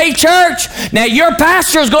 Anchor Faith Church, now your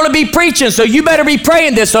pastor is going to be preaching, so you better be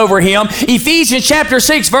praying this over him. Ephesians chapter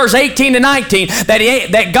 6, verse 18 to 19,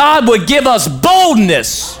 that God would give us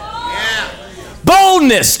boldness.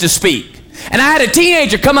 Boldness to speak. And I had a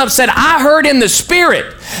teenager come up and said, I heard in the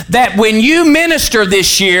spirit that when you minister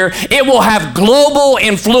this year, it will have global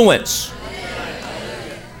influence.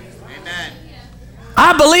 Amen.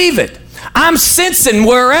 I believe it. I'm sensing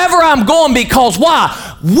wherever I'm going, because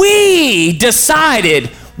why? We decided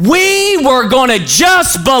we were going to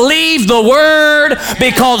just believe the word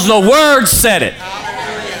because the word said it.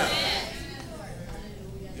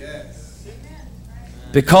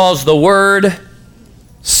 Because the word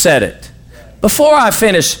said it. Before I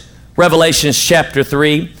finish Revelation chapter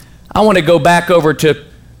 3, I want to go back over to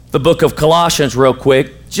the book of Colossians real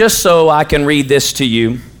quick, just so I can read this to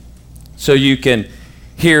you, so you can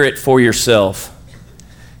hear it for yourself.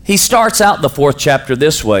 He starts out the 4th chapter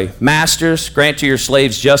this way: Masters, grant to your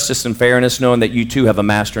slaves justice and fairness, knowing that you too have a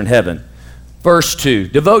master in heaven. Verse 2,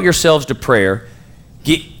 devote yourselves to prayer,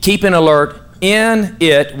 keeping alert in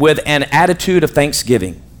it with an attitude of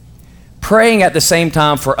thanksgiving, praying at the same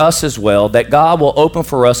time for us as well, that God will open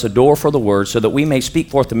for us a door for the word, so that we may speak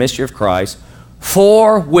forth the mystery of Christ,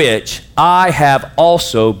 for which I have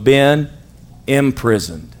also been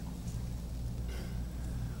imprisoned.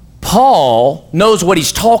 Paul knows what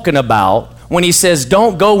he's talking about when he says,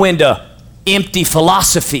 don't go into empty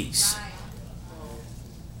philosophies.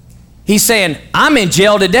 He's saying, I'm in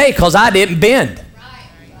jail today because I didn't bend.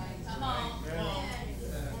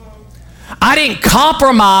 I didn't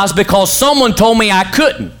compromise because someone told me I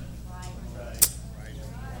couldn't.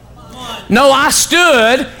 No, I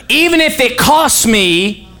stood even if it cost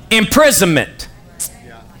me imprisonment.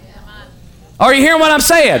 Are you hearing what I'm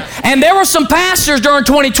saying? And there were some pastors during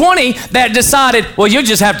 2020 that decided, well, you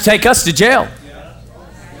just have to take us to jail.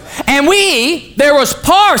 And there was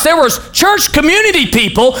church community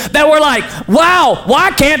people that were like, wow,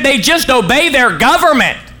 why can't they just obey their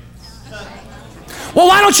government? Well,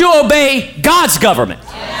 why don't you obey God's government?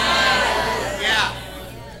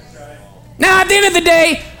 Now, at the end of the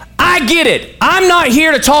day, I get it. I'm not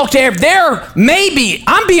here to talk to I'm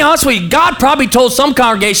being honest with you, God probably told some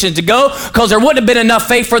congregations to go because there wouldn't have been enough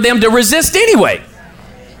faith for them to resist anyway.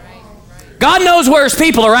 God knows where his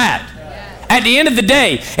people are at the end of the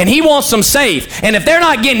day, and he wants them safe. And if they're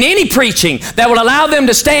not getting any preaching that will allow them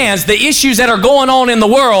to stand the issues that are going on in the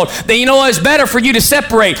world, then you know what? It's better for you to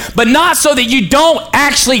separate, but not so that you don't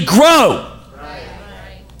actually grow.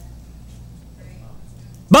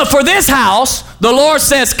 But for this house, the Lord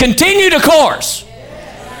says, continue the course.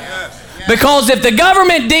 Because if the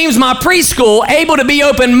government deems my preschool able to be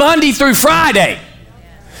open Monday through Friday,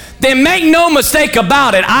 then make no mistake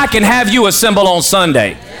about it, I can have you assemble on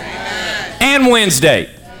Sunday and Wednesday.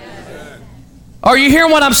 Are you hearing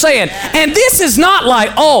what I'm saying? And this is not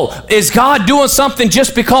like, oh, is God doing something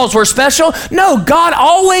just because we're special? No, God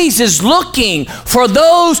always is looking for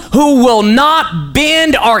those who will not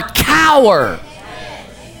bend or cower.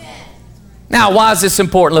 Now, why is this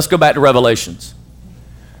important? Let's go back to Revelations.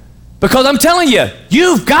 Because I'm telling you,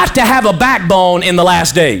 you've got to have a backbone in the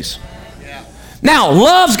last days. Now,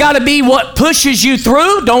 love's got to be what pushes you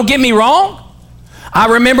through. Don't get me wrong. I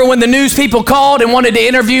remember when the news people called and wanted to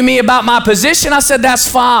interview me about my position. I said,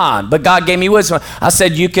 that's fine. But God gave me wisdom. I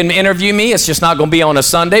said, you can interview me. It's just not going to be on a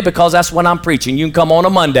Sunday because that's when I'm preaching. You can come on a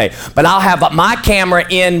Monday. But I'll have my camera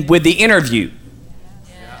in with the interview.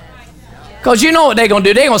 Because you know what they're going to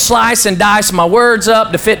do. They're going to slice and dice my words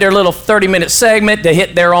up to fit their little 30-minute segment, to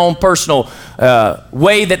hit their own personal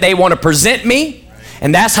way that they want to present me.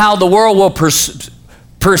 And that's how the world will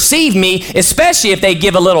perceive me, especially if they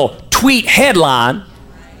give a little tweet headline.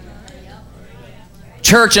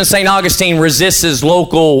 Church in St. Augustine resists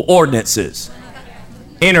local ordinances.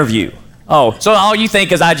 Interview. Oh, so all you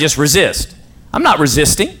think is I just resist. I'm not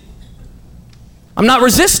resisting. I'm not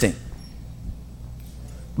resisting.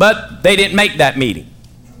 But they didn't make that meeting.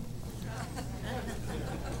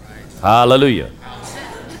 Hallelujah.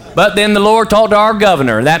 But then the Lord talked to our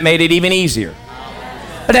governor, and that made it even easier.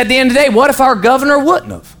 But at the end of the day, what if our governor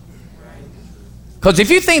wouldn't have? Because if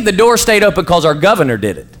you think the door stayed open because our governor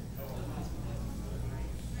did it.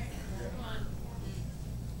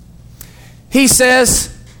 He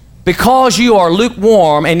says, because you are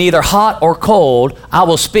lukewarm and neither hot or cold, I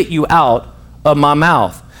will spit you out of my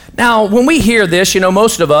mouth. Now, when we hear this,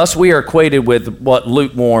 most of us, we are equated with what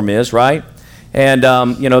lukewarm is, right? And,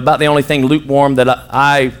 about the only thing lukewarm that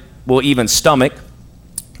I will even stomach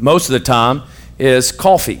most of the time is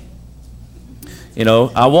coffee.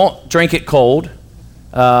 I won't drink it cold.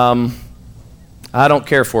 I don't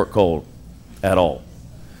care for it cold at all.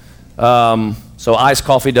 So iced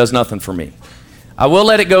coffee does nothing for me. I will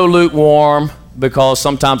let it go lukewarm because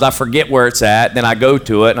sometimes I forget where it's at. Then I go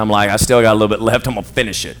to it and I'm like, I still got a little bit left. I'm going to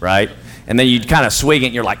finish it, right? And then you kind of swig it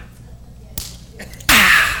and you're like,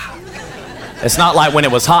 ah. It's not like when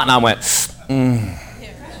it was hot and I went,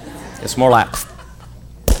 It's more like,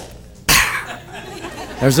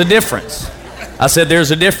 there's a difference. I said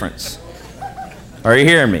there's a difference. Are you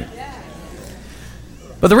hearing me?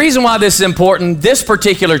 But the reason why this is important, this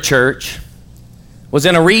particular church was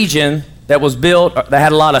in a region that was built, that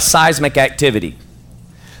had a lot of seismic activity.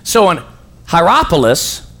 So in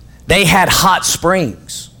Hierapolis, they had hot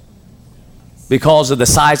springs because of the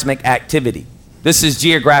seismic activity. This is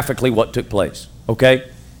geographically what took place, okay?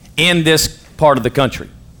 In this part of the country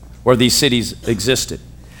where these cities existed.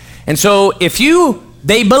 And so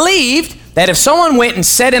they believed that if someone went and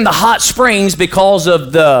sat in the hot springs because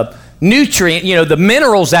of the nutrient, the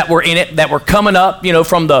minerals that were in it that were coming up,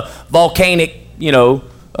 from the volcanic,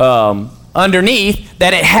 underneath,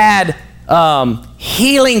 that it had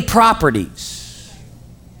healing properties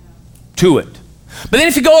to it. But then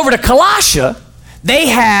if you go over to Colossia, they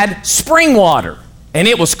had spring water, and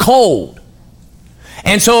it was cold.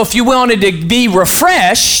 And so if you wanted to be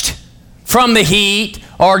refreshed from the heat,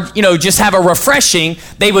 or just have a refreshing,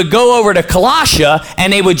 they would go over to Colossia,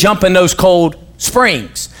 and they would jump in those cold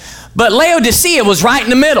springs. But Laodicea was right in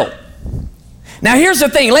the middle. Now here's the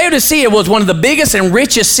thing. Laodicea was one of the biggest and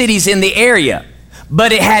richest cities in the area,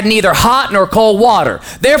 but it had neither hot nor cold water.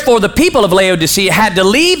 Therefore, the people of Laodicea had to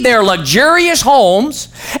leave their luxurious homes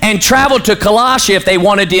and travel to Colossae if they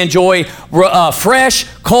wanted to enjoy fresh,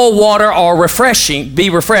 cold water or be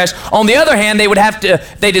refreshed. On the other hand,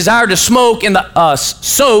 they desired to soak in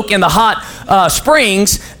the hot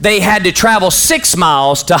springs, they had to travel 6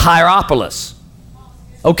 miles to Hierapolis.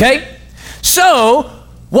 Okay? So,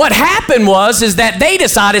 what happened is that they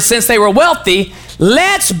decided, since they were wealthy,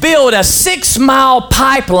 let's build a 6-mile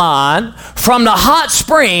pipeline from the hot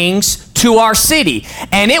springs to our city.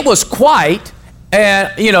 And it was quite,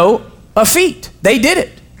 a feat. They did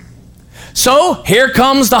it. So here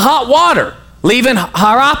comes the hot water leaving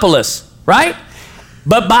Hierapolis, right?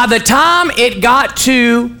 But by the time it got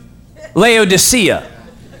to Laodicea,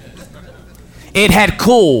 it had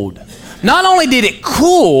cooled. Not only did it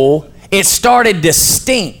cool, it started to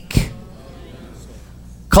stink.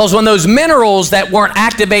 Because when those minerals that weren't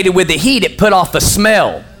activated with the heat, it put off a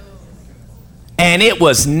smell. And it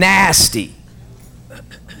was nasty.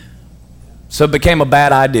 So it became a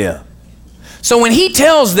bad idea. So when he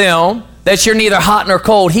tells them that you're neither hot nor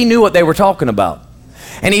cold, he knew what they were talking about.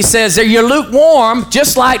 And he says that you're lukewarm,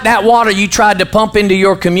 just like that water you tried to pump into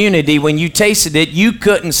your community. When you tasted it, you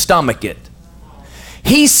couldn't stomach it.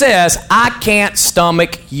 He says, I can't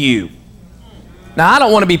stomach you. Now, I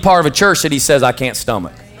don't want to be part of a church that he says I can't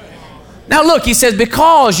stomach. Now, look, he says,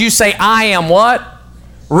 because you say I am what?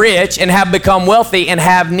 Rich and have become wealthy and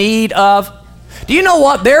have need of. Do you know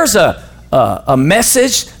what? There's a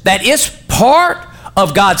message that is part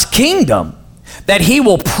of God's kingdom, that he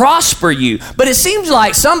will prosper you. But it seems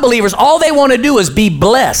like some believers, all they want to do is be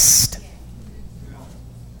blessed.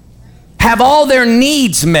 Have all their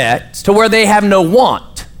needs met to where they have no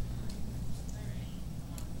want.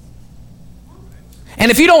 And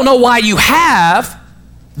if you don't know why you have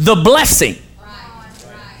the blessing,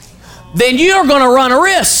 then you're going to run a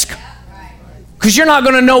risk, because you're not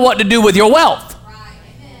going to know what to do with your wealth.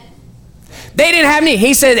 They didn't have any.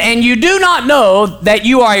 He said, and you do not know that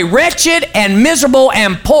you are a wretched and miserable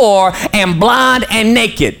and poor and blind and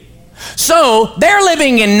naked. So they're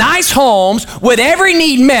living in nice homes with every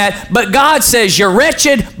need met, but God says you're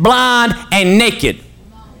wretched, blind, and naked.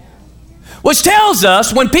 Which tells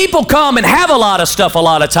us when people come and have a lot of stuff a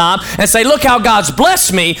lot of time and say, look how God's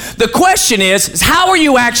blessed me, the question is how are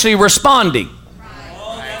you actually responding?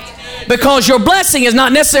 Because your blessing is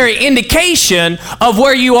not necessarily an indication of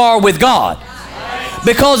where you are with God.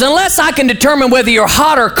 Because unless I can determine whether you're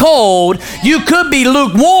hot or cold, you could be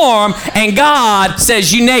lukewarm and God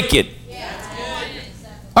says you naked.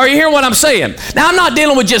 Are you hearing what I'm saying? Now, I'm not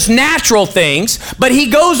dealing with just natural things, but he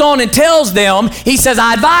goes on and tells them, he says,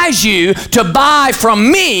 I advise you to buy from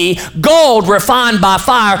me gold refined by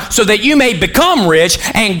fire so that you may become rich,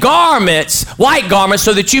 and garments, white garments,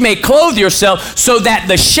 so that you may clothe yourself, so that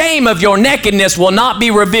the shame of your nakedness will not be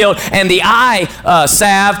revealed, and the eye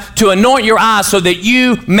salve to anoint your eyes so that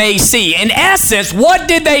you may see. In essence, what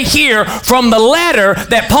did they hear from the letter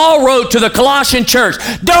that Paul wrote to the Colossian church?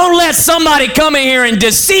 Don't let somebody come in here and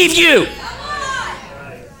deceive you.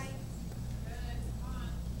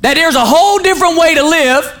 That there's a whole different way to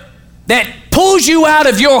live that pulls you out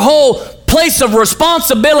of your whole place of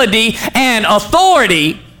responsibility and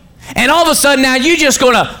authority, and all of a sudden now you're just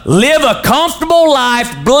going to live a comfortable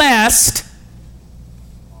life, blessed,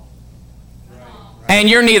 and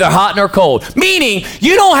you're neither hot nor cold. Meaning,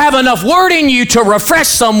 you don't have enough word in you to refresh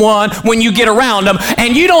someone when you get around them,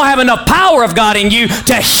 and you don't have enough power of God in you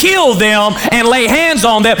to heal them and lay hands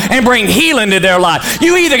on them and bring healing to their life.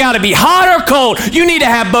 You either got to be hot or cold. You need to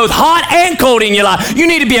have both hot and cold in your life. You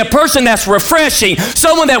need to be a person that's refreshing.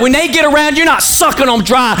 Someone that when they get around, you're not sucking them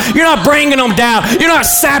dry. You're not bringing them down. You're not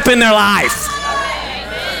sapping their life.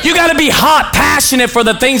 You got to be hot, passionate for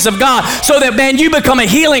the things of God, so that, man, you become a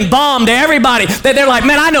healing balm to everybody, that they're like,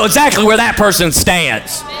 man, I know exactly where that person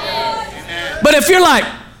stands. Amen. But if you're like,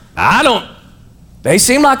 they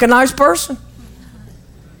seem like a nice person.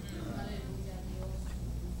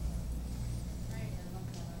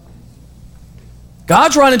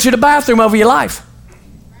 God's running to the bathroom over your life.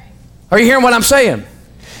 Are you hearing what I'm saying?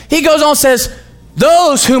 He goes on and says,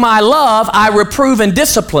 those whom I love, I reprove and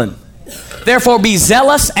discipline. Therefore be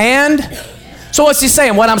zealous and... So what's he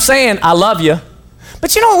saying? What I'm saying, I love you.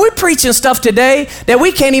 But you know, we're preaching stuff today that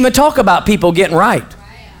we can't even talk about people getting right.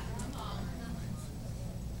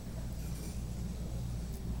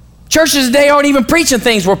 Churches today aren't even preaching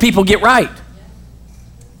things where people get right.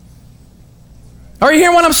 Are you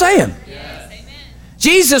hearing what I'm saying?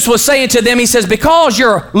 Jesus was saying to them, he says, because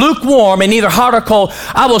you're lukewarm and neither hot or cold,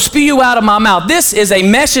 I will spew you out of my mouth. This is a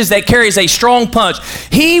message that carries a strong punch.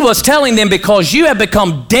 He was telling them because you have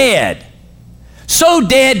become dead. So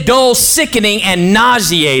dead, dull, sickening, and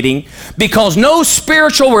nauseating, because no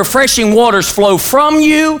spiritual refreshing waters flow from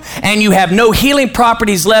you and you have no healing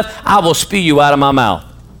properties left, I will spew you out of my mouth.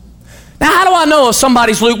 Now, how do I know if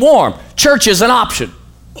somebody's lukewarm? Church is an option.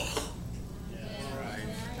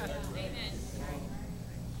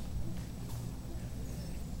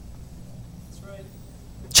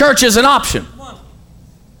 Church is an option.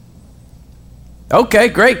 Okay,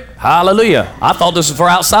 great. Hallelujah. I thought this was for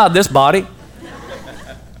outside this body.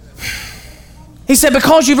 He said,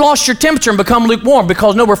 because you've lost your temperature and become lukewarm,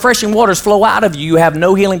 because no refreshing waters flow out of you, you have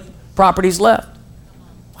no healing properties left.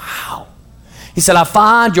 Wow. He said, I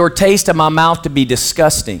find your taste in my mouth to be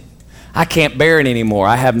disgusting. I can't bear it anymore.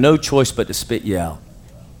 I have no choice but to spit you out.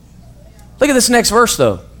 Look at this next verse,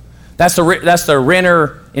 though. That's the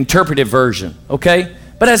Renner interpretive version, okay?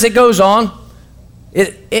 But as it goes on,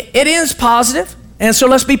 it ends positive, and so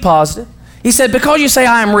let's be positive. He said, because you say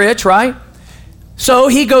I am rich, right? So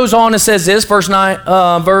he goes on and says this, verse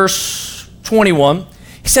 21.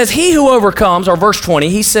 He says, he who overcomes, or verse 20,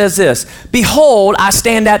 he says this, behold, I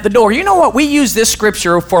stand at the door. You know what? We use this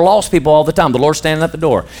scripture for lost people all the time. The Lord standing at the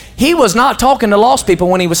door. He was not talking to lost people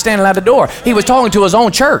when he was standing at the door. He was talking to his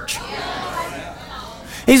own church.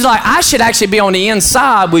 He's like, I should actually be on the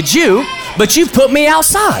inside with you, but you've put me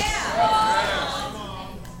outside.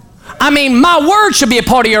 I mean, my word should be a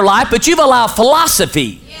part of your life, but you've allowed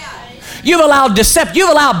philosophy. You've allowed deception.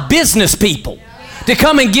 You've allowed business people to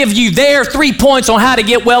come and give you their 3 points on how to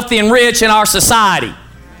get wealthy and rich in our society.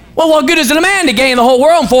 Well, what good is it a man to gain the whole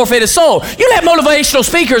world and forfeit his soul? You let motivational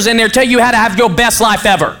speakers in there tell you how to have your best life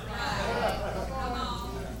ever.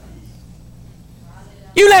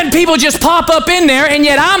 You letting people just pop up in there, and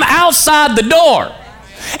yet I'm outside the door.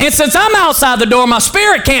 And since I'm outside the door, my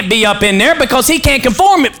spirit can't be up in there because he can't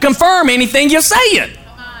confirm anything you're saying.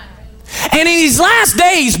 And in these last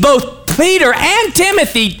days, both Peter and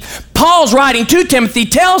Timothy, Paul's writing to Timothy,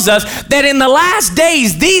 tells us that in the last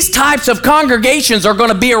days, these types of congregations are going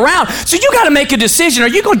to be around. So you got to make a decision. Are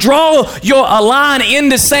you going to draw a line in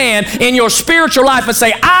the sand in your spiritual life and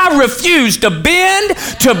say, I refuse to bend,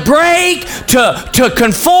 to break, to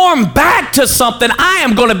conform back to something. I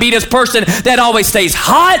am going to be this person that always stays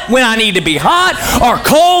hot when I need to be hot, or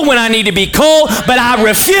cold when I need to be cold, but I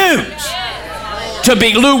refuse to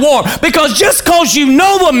be lukewarm. Because just because you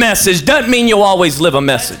know a message doesn't mean you'll always live a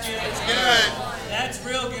message. That's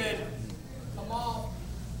real good. Come on.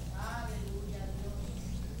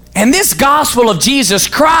 And this gospel of Jesus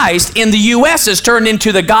Christ in the U.S. has turned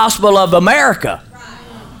into the gospel of America.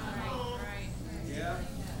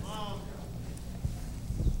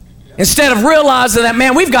 Instead of realizing that,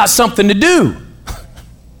 man, we've got something to do.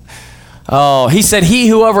 Oh, he said, he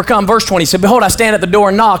who overcomes, verse 20, he said, behold, I stand at the door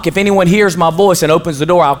and knock. If anyone hears my voice and opens the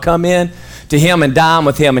door, I'll come in to him and dine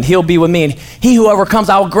with him, and he'll be with me. And he who overcomes,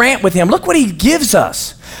 I'll grant with him. Look what he gives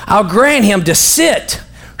us. I'll grant him to sit.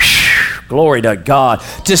 Glory to God.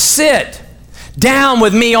 To sit down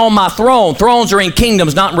with me on my throne. Thrones are in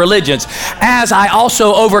kingdoms, not in religions. As I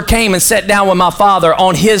also overcame and sat down with my Father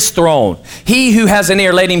on his throne. He who has an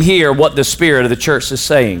ear, let him hear what the Spirit of the church is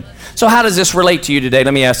saying. So how does this relate to you today?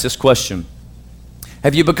 Let me ask this question.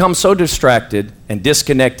 Have you become so distracted and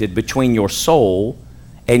disconnected between your soul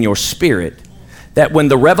and your spirit that when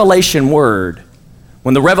the revelation word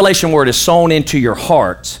is sown into your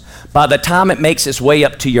heart, by the time it makes its way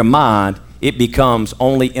up to your mind, it becomes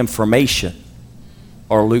only information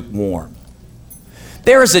or lukewarm?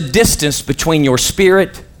 There is a distance between your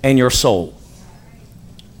spirit and your soul.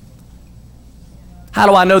 How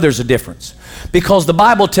do I know there's a difference? Because the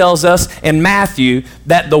Bible tells us in Matthew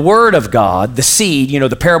that the word of God, the seed,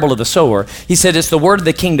 the parable of the sower, he said it's the word of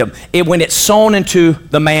the kingdom. When it's sown into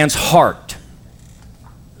the man's heart.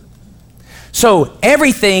 So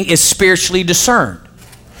everything is spiritually discerned.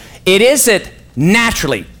 It isn't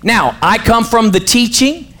naturally. Now, I come from the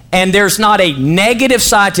teaching, and there's not a negative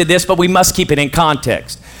side to this, but we must keep it in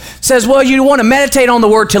context. It says, well, you want to meditate on the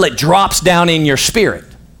word till it drops down in your spirit.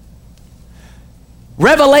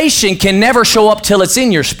 Revelation can never show up till it's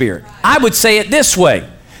in your spirit. I would say it this way,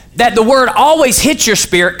 that the word always hits your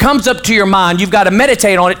spirit, comes up to your mind. You've got to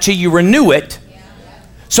meditate on it till you renew it,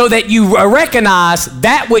 so that you recognize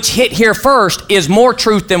that which hit here first is more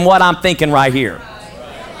truth than what I'm thinking right here.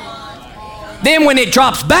 Then when it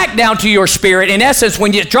drops back down to your spirit, in essence,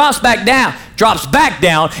 when it drops back down,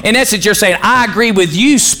 in essence, you're saying, I agree with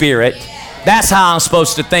you, Spirit. That's how I'm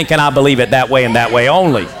supposed to think, and I believe it that way and that way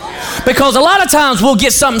only. Because a lot of times we'll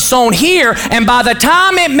get something sown here, and by the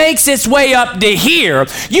time it makes its way up to here,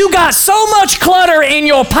 you got so much clutter in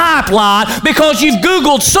your pipeline because you've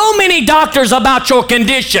Googled so many doctors about your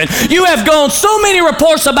condition. You have gone so many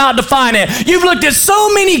reports about the finance. You've looked at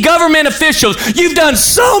so many government officials. You've done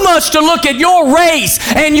so much to look at your race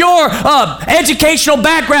and your educational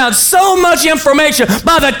background, so much information.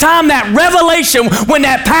 By the time that revelation, when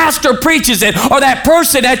that pastor preaches it or that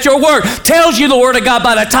person at your work tells you the Word of God,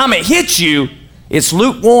 by the time it hits you, it's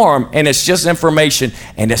lukewarm and it's just information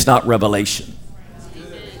and it's not revelation.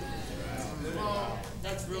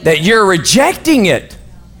 That you're rejecting it.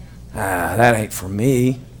 That ain't for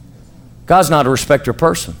me. God's not a respecter of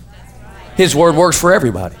person. His Word works for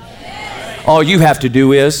everybody. All you have to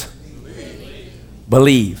do is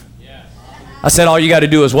believe. I said all you got to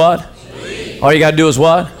do is what? All you got to do is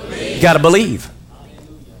what? You got to believe.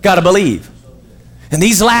 Got to believe. In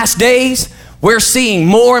these last days, we're seeing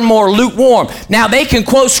more and more lukewarm. Now, they can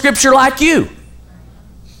quote scripture like you,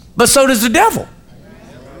 but so does the devil.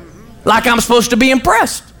 Like I'm supposed to be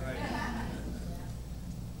impressed.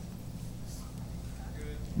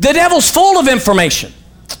 The devil's full of information.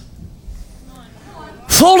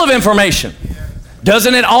 Full of information.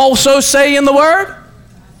 Doesn't it also say in the Word?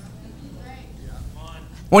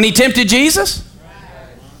 When he tempted Jesus?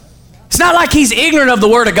 It's not like he's ignorant of the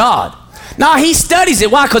Word of God. No, he studies it.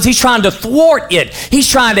 Why? Because he's trying to thwart it. He's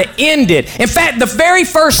trying to end it. In fact, the very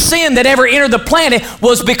first sin that ever entered the planet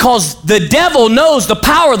was because the devil knows the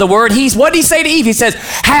power of the Word. What did he say to Eve? He says,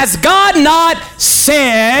 has God not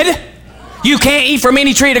said you can't eat from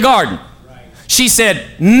any tree of the garden? She said,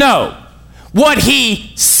 no. What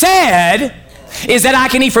he said is that I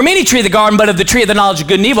can eat from any tree of the garden, but of the tree of the knowledge of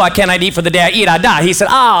good and evil I cannot eat, for the day I eat, I die. He said,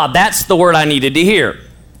 that's the word I needed to hear.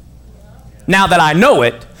 Now that I know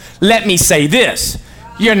it, let me say this.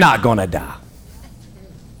 You're not going to die.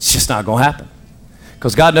 It's just not going to happen.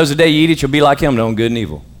 Because God knows the day you eat it, you'll be like him, knowing good and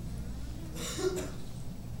evil.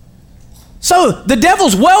 So the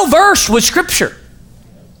devil's well-versed with Scripture.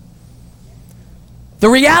 The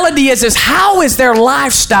reality is how is their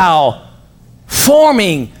lifestyle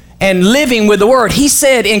forming and living with the Word? He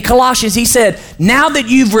said in Colossians, he said, now that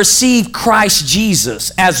you've received Christ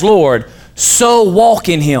Jesus as Lord, so walk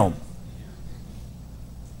in him.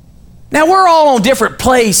 Now, we're all on different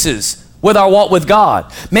places with our walk with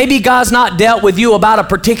God. Maybe God's not dealt with you about a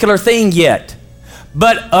particular thing yet,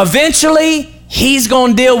 but eventually he's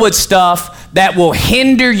going to deal with stuff that will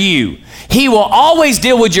hinder you. He will always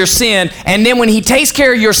deal with your sin, and then when he takes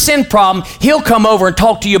care of your sin problem, he'll come over and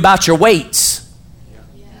talk to you about your weights.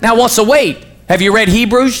 Now, what's a weight? Have you read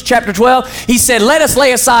Hebrews chapter 12? He said, let us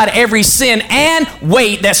lay aside every sin and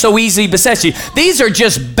weight that so easily besets you. These are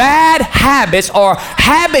just bad habits or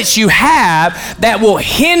habits you have that will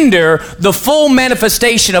hinder the full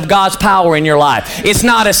manifestation of God's power in your life. It's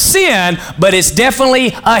not a sin, but it's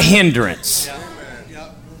definitely a hindrance.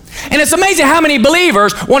 And it's amazing how many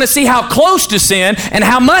believers want to see how close to sin and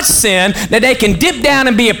how much sin that they can dip down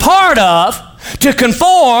and be a part of to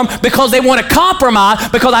conform because they want to compromise,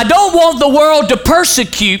 because I don't want the world to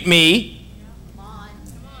persecute me.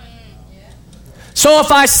 So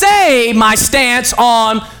if I say my stance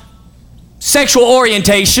on sexual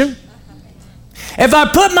orientation, if I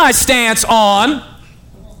put my stance on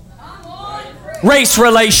race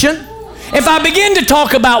relation, if I begin to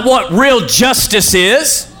talk about what real justice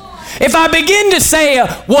is, if I begin to say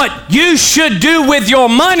what you should do with your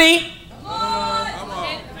money,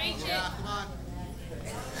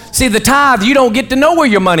 see, the tithe, you don't get to know where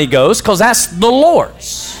your money goes because that's the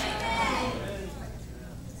Lord's.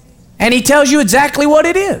 And he tells you exactly what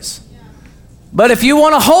it is. But if you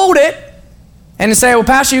want to hold it and say, well,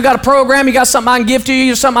 Pastor, you got a program, you got something I can give to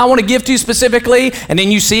you, something I want to give to you specifically, and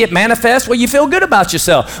then you see it manifest, well, you feel good about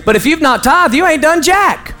yourself. But if you've not tithed, you ain't done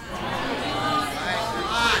jack.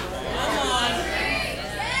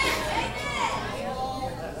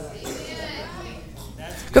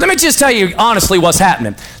 Because let me just tell you honestly what's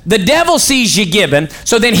happening. The devil sees you giving,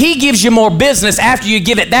 so then he gives you more business after you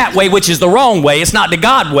give it that way, which is the wrong way. It's not the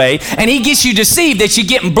God way. And he gets you deceived that you're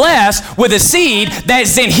getting blessed with a seed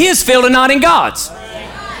that's in his field and not in God's.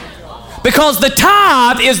 Because the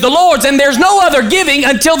tithe is the Lord's, and there's no other giving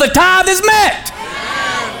until the tithe is met.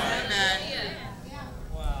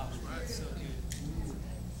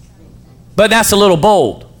 But that's a little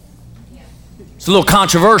bold. It's a little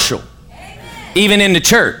controversial. Even in the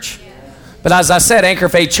church. But as I said, Anchor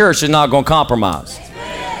Faith Church is not going to compromise.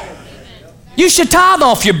 You should tithe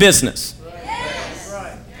off your business.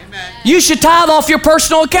 You should tithe off your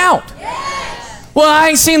personal account. Well, I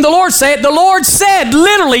ain't seen the Lord say it. The Lord said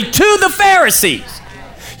literally to the Pharisees,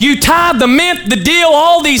 You tithe the mint, the deal,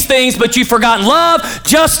 all these things, but you've forgotten love,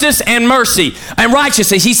 justice, and mercy, and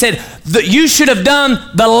righteousness. He said that you should have done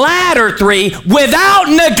the latter three without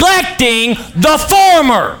neglecting the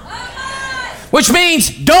former. Which means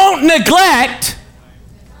don't neglect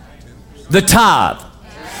the tithe.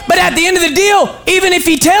 But at the end of the deal, even if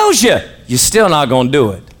he tells you, you're still not going to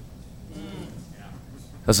do it.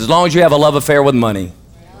 Because as long as you have a love affair with money.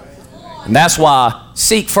 And that's why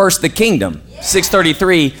seek first the kingdom.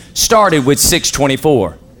 633 started with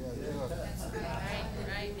 624.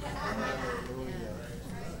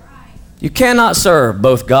 You cannot serve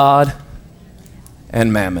both God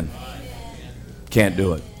and mammon. Can't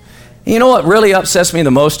do it. And you know what really upsets me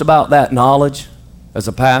the most about that knowledge as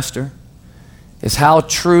a pastor? Is how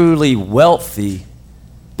truly wealthy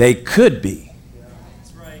they could be.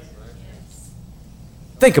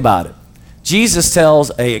 Think about it. Jesus tells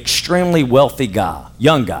an extremely wealthy guy,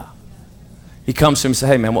 young guy. He comes to him and says,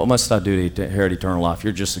 hey man, what must I do to inherit eternal life?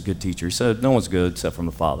 You're just a good teacher. He said, no one's good except from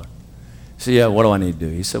the Father. He said, yeah, what do I need to do?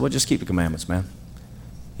 He said, well, just keep the commandments, man.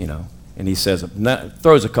 You know, and he says,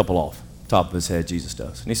 throws a couple off the top of his head, Jesus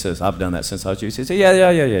does. And he says, I've done that since I was Jesus. He said,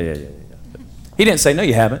 yeah. He didn't say, no,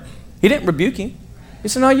 you haven't. He didn't rebuke him. He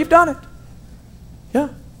said, no, you've done it. Yeah.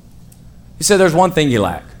 He said, there's one thing you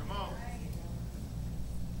lack.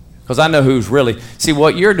 Because I know who's really... See,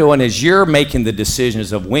 what you're doing is you're making the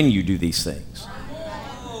decisions of when you do these things.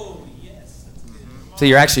 So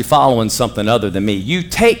you're actually following something other than me. You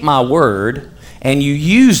take my word and you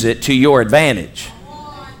use it to your advantage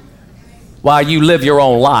while you live your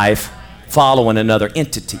own life following another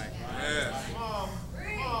entity.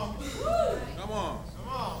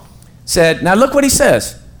 Said, now look what he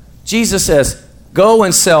says. Jesus says, go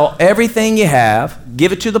and sell everything you have,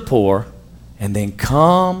 give it to the poor, and then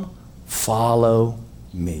come follow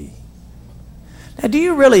me. Now, do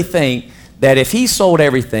you really think that if he sold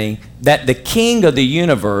everything, that the king of the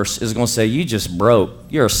universe is going to say, you just broke,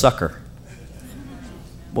 you're a sucker.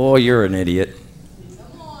 Boy, you're an idiot.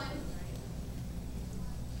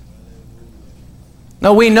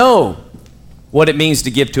 No, we know what it means to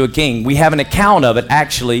give to a king. We have an account of it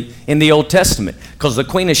actually in the Old Testament. Because the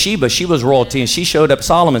Queen of Sheba, she was royalty, and she showed up at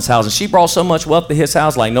Solomon's house, and she brought so much wealth to his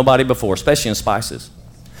house like nobody before, especially in spices.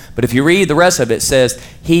 But if you read the rest of it, it says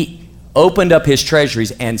he opened up his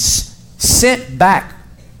treasuries and sent back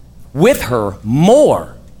with her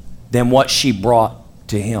more than what she brought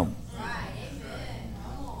to him.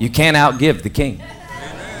 You can't outgive the king.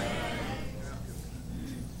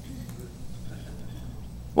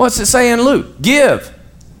 What's it say in Luke? Give,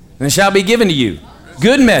 and it shall be given to you.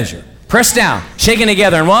 Good measure, pressed down, shaken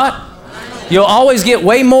together, and what? You'll always get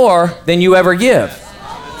way more than you ever give.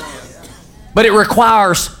 But it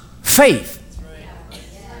requires faith.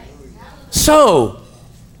 So,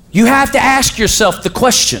 you have to ask yourself the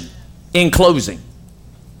question in closing.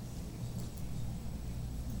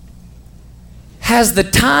 Has the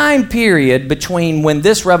time period between when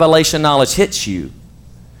this revelation knowledge hits you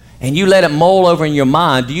and you let it mull over in your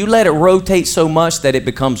mind, do you let it rotate so much that it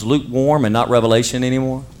becomes lukewarm and not revelation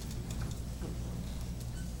anymore?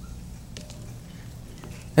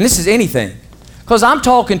 And this is anything. Because I'm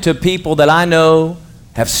talking to people that I know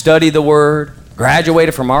have studied the Word,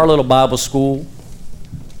 graduated from our little Bible school,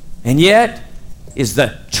 and yet is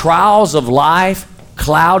the trials of life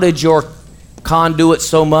clouded your conduit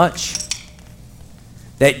so much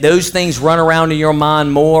that those things run around in your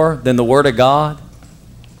mind more than the Word of God?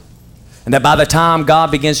 And that by the time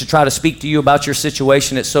God begins to try to speak to you about your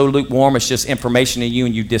situation, it's so lukewarm, it's just information to you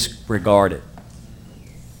and you disregard it.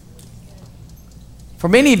 For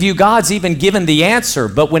many of you, God's even given the answer,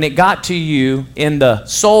 but when it got to you in the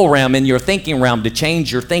soul realm, in your thinking realm, to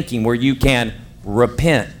change your thinking where you can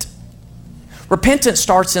repent. Repentance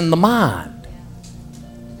starts in the mind.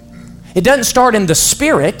 It doesn't start in the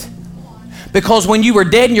spirit, because when you were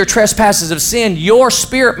dead in your trespasses of sin, your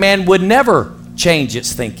spirit man would never change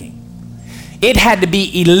its thinking. It had to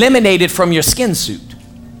be eliminated from your skin suit.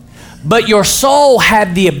 But your soul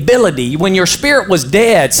had the ability, when your spirit was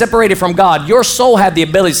dead, separated from God, your soul had the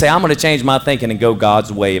ability to say, I'm going to change my thinking and go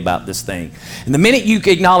God's way about this thing. And the minute you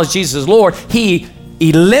acknowledge Jesus as Lord, He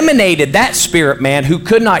eliminated that spirit man who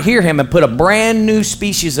could not hear Him and put a brand new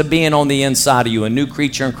species of being on the inside of you, a new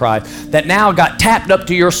creature in Christ, that now got tapped up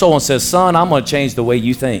to your soul and says, son, I'm going to change the way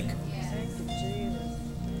you think.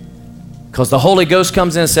 Because the Holy Ghost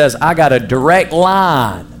comes in and says, I got a direct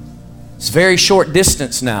line. It's a very short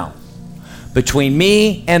distance now between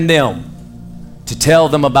me and them to tell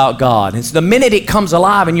them about God. And so the minute it comes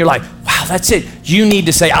alive and you're like, wow, that's it. You need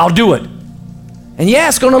to say, I'll do it. And yeah,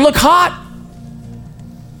 it's going to look hot.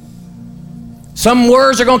 Some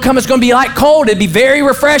words are going to come, it's going to be like cold. It'd be very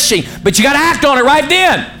refreshing, but you got to act on it right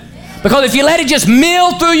then. Because if you let it just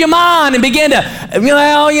mill through your mind and begin to,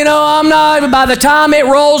 I'm not, by the time it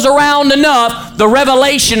rolls around enough, the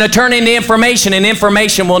revelation will turn into information, and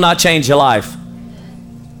information will not change your life.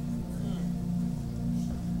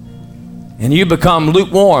 And you become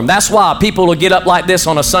lukewarm. That's why people will get up like this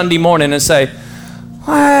on a Sunday morning and say,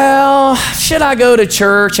 well, should I go to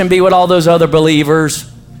church and be with all those other believers?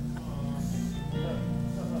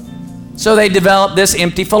 So they develop this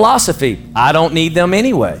empty philosophy. I don't need them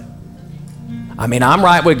anyway. I mean, I'm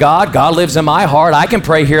right with God. God lives in my heart. I can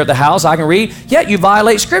pray here at the house. I can read. Yet you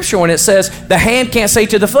violate Scripture when it says the hand can't say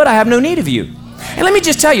to the foot, I have no need of you. And let me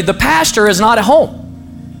just tell you, the pastor is not at home.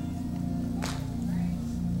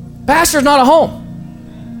 Pastor's not at home.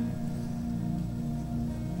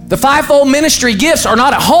 The fivefold ministry gifts are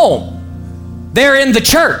not at home. They're in the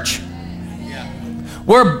church.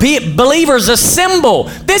 Where believers assemble.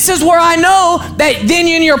 This is where I know that then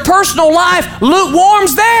in your personal life,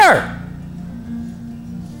 lukewarm's there.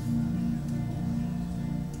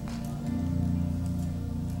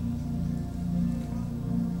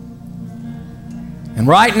 And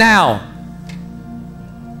right now,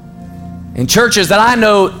 in churches that I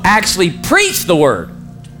know actually preach the word,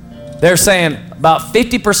 they're saying about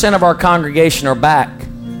 50% of our congregation are back.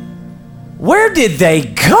 Where did they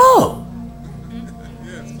go?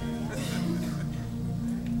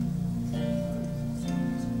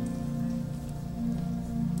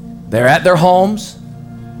 They're at their homes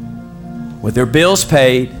with their bills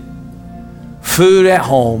paid, food at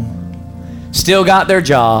home, still got their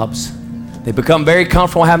jobs. They become very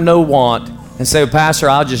comfortable, have no want, and say, Pastor,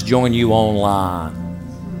 I'll just join you online.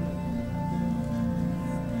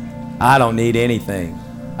 I don't need anything.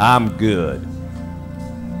 I'm good.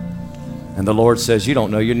 And the Lord says, you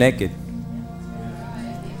don't know you're naked.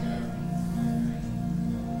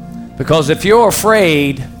 Because if you're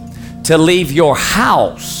afraid to leave your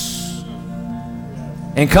house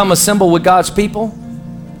and come assemble with God's people,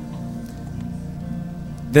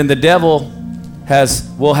 then the devil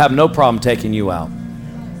will have no problem taking you out.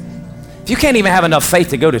 If you can't even have enough faith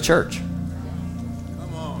to go to church,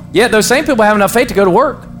 yet those same people have enough faith to go to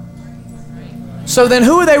work. So then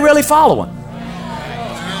who are they really following?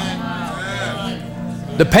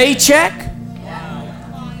 The paycheck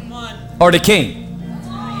or the king?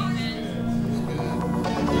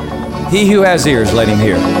 He who has ears, let him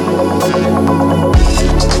hear.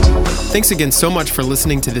 Thanks again so much for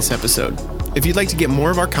listening to this episode. If you'd like to get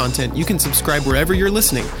more of our content, you can subscribe wherever you're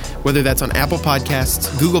listening, whether that's on Apple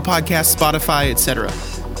Podcasts, Google Podcasts, Spotify, etc.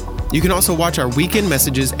 You can also watch our weekend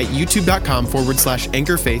messages at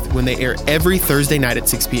youtube.com/anchorfaith when they air every Thursday night at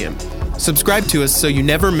 6 p.m. Subscribe to us so you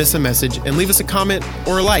never miss a message, and leave us a comment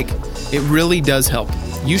or a like. It really does help.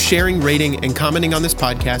 You sharing, rating, and commenting on this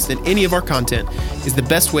podcast and any of our content is the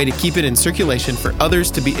best way to keep it in circulation for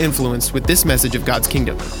others to be influenced with this message of God's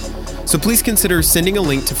kingdom. So please consider sending a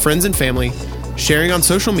link to friends and family, sharing on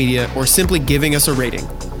social media, or simply giving us a rating.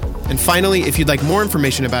 And finally, if you'd like more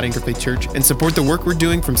information about Anchor Faith Church and support the work we're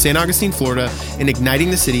doing from St. Augustine, Florida, in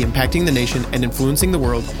igniting the city, impacting the nation, and influencing the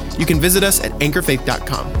world, you can visit us at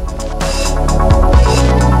anchorfaith.com.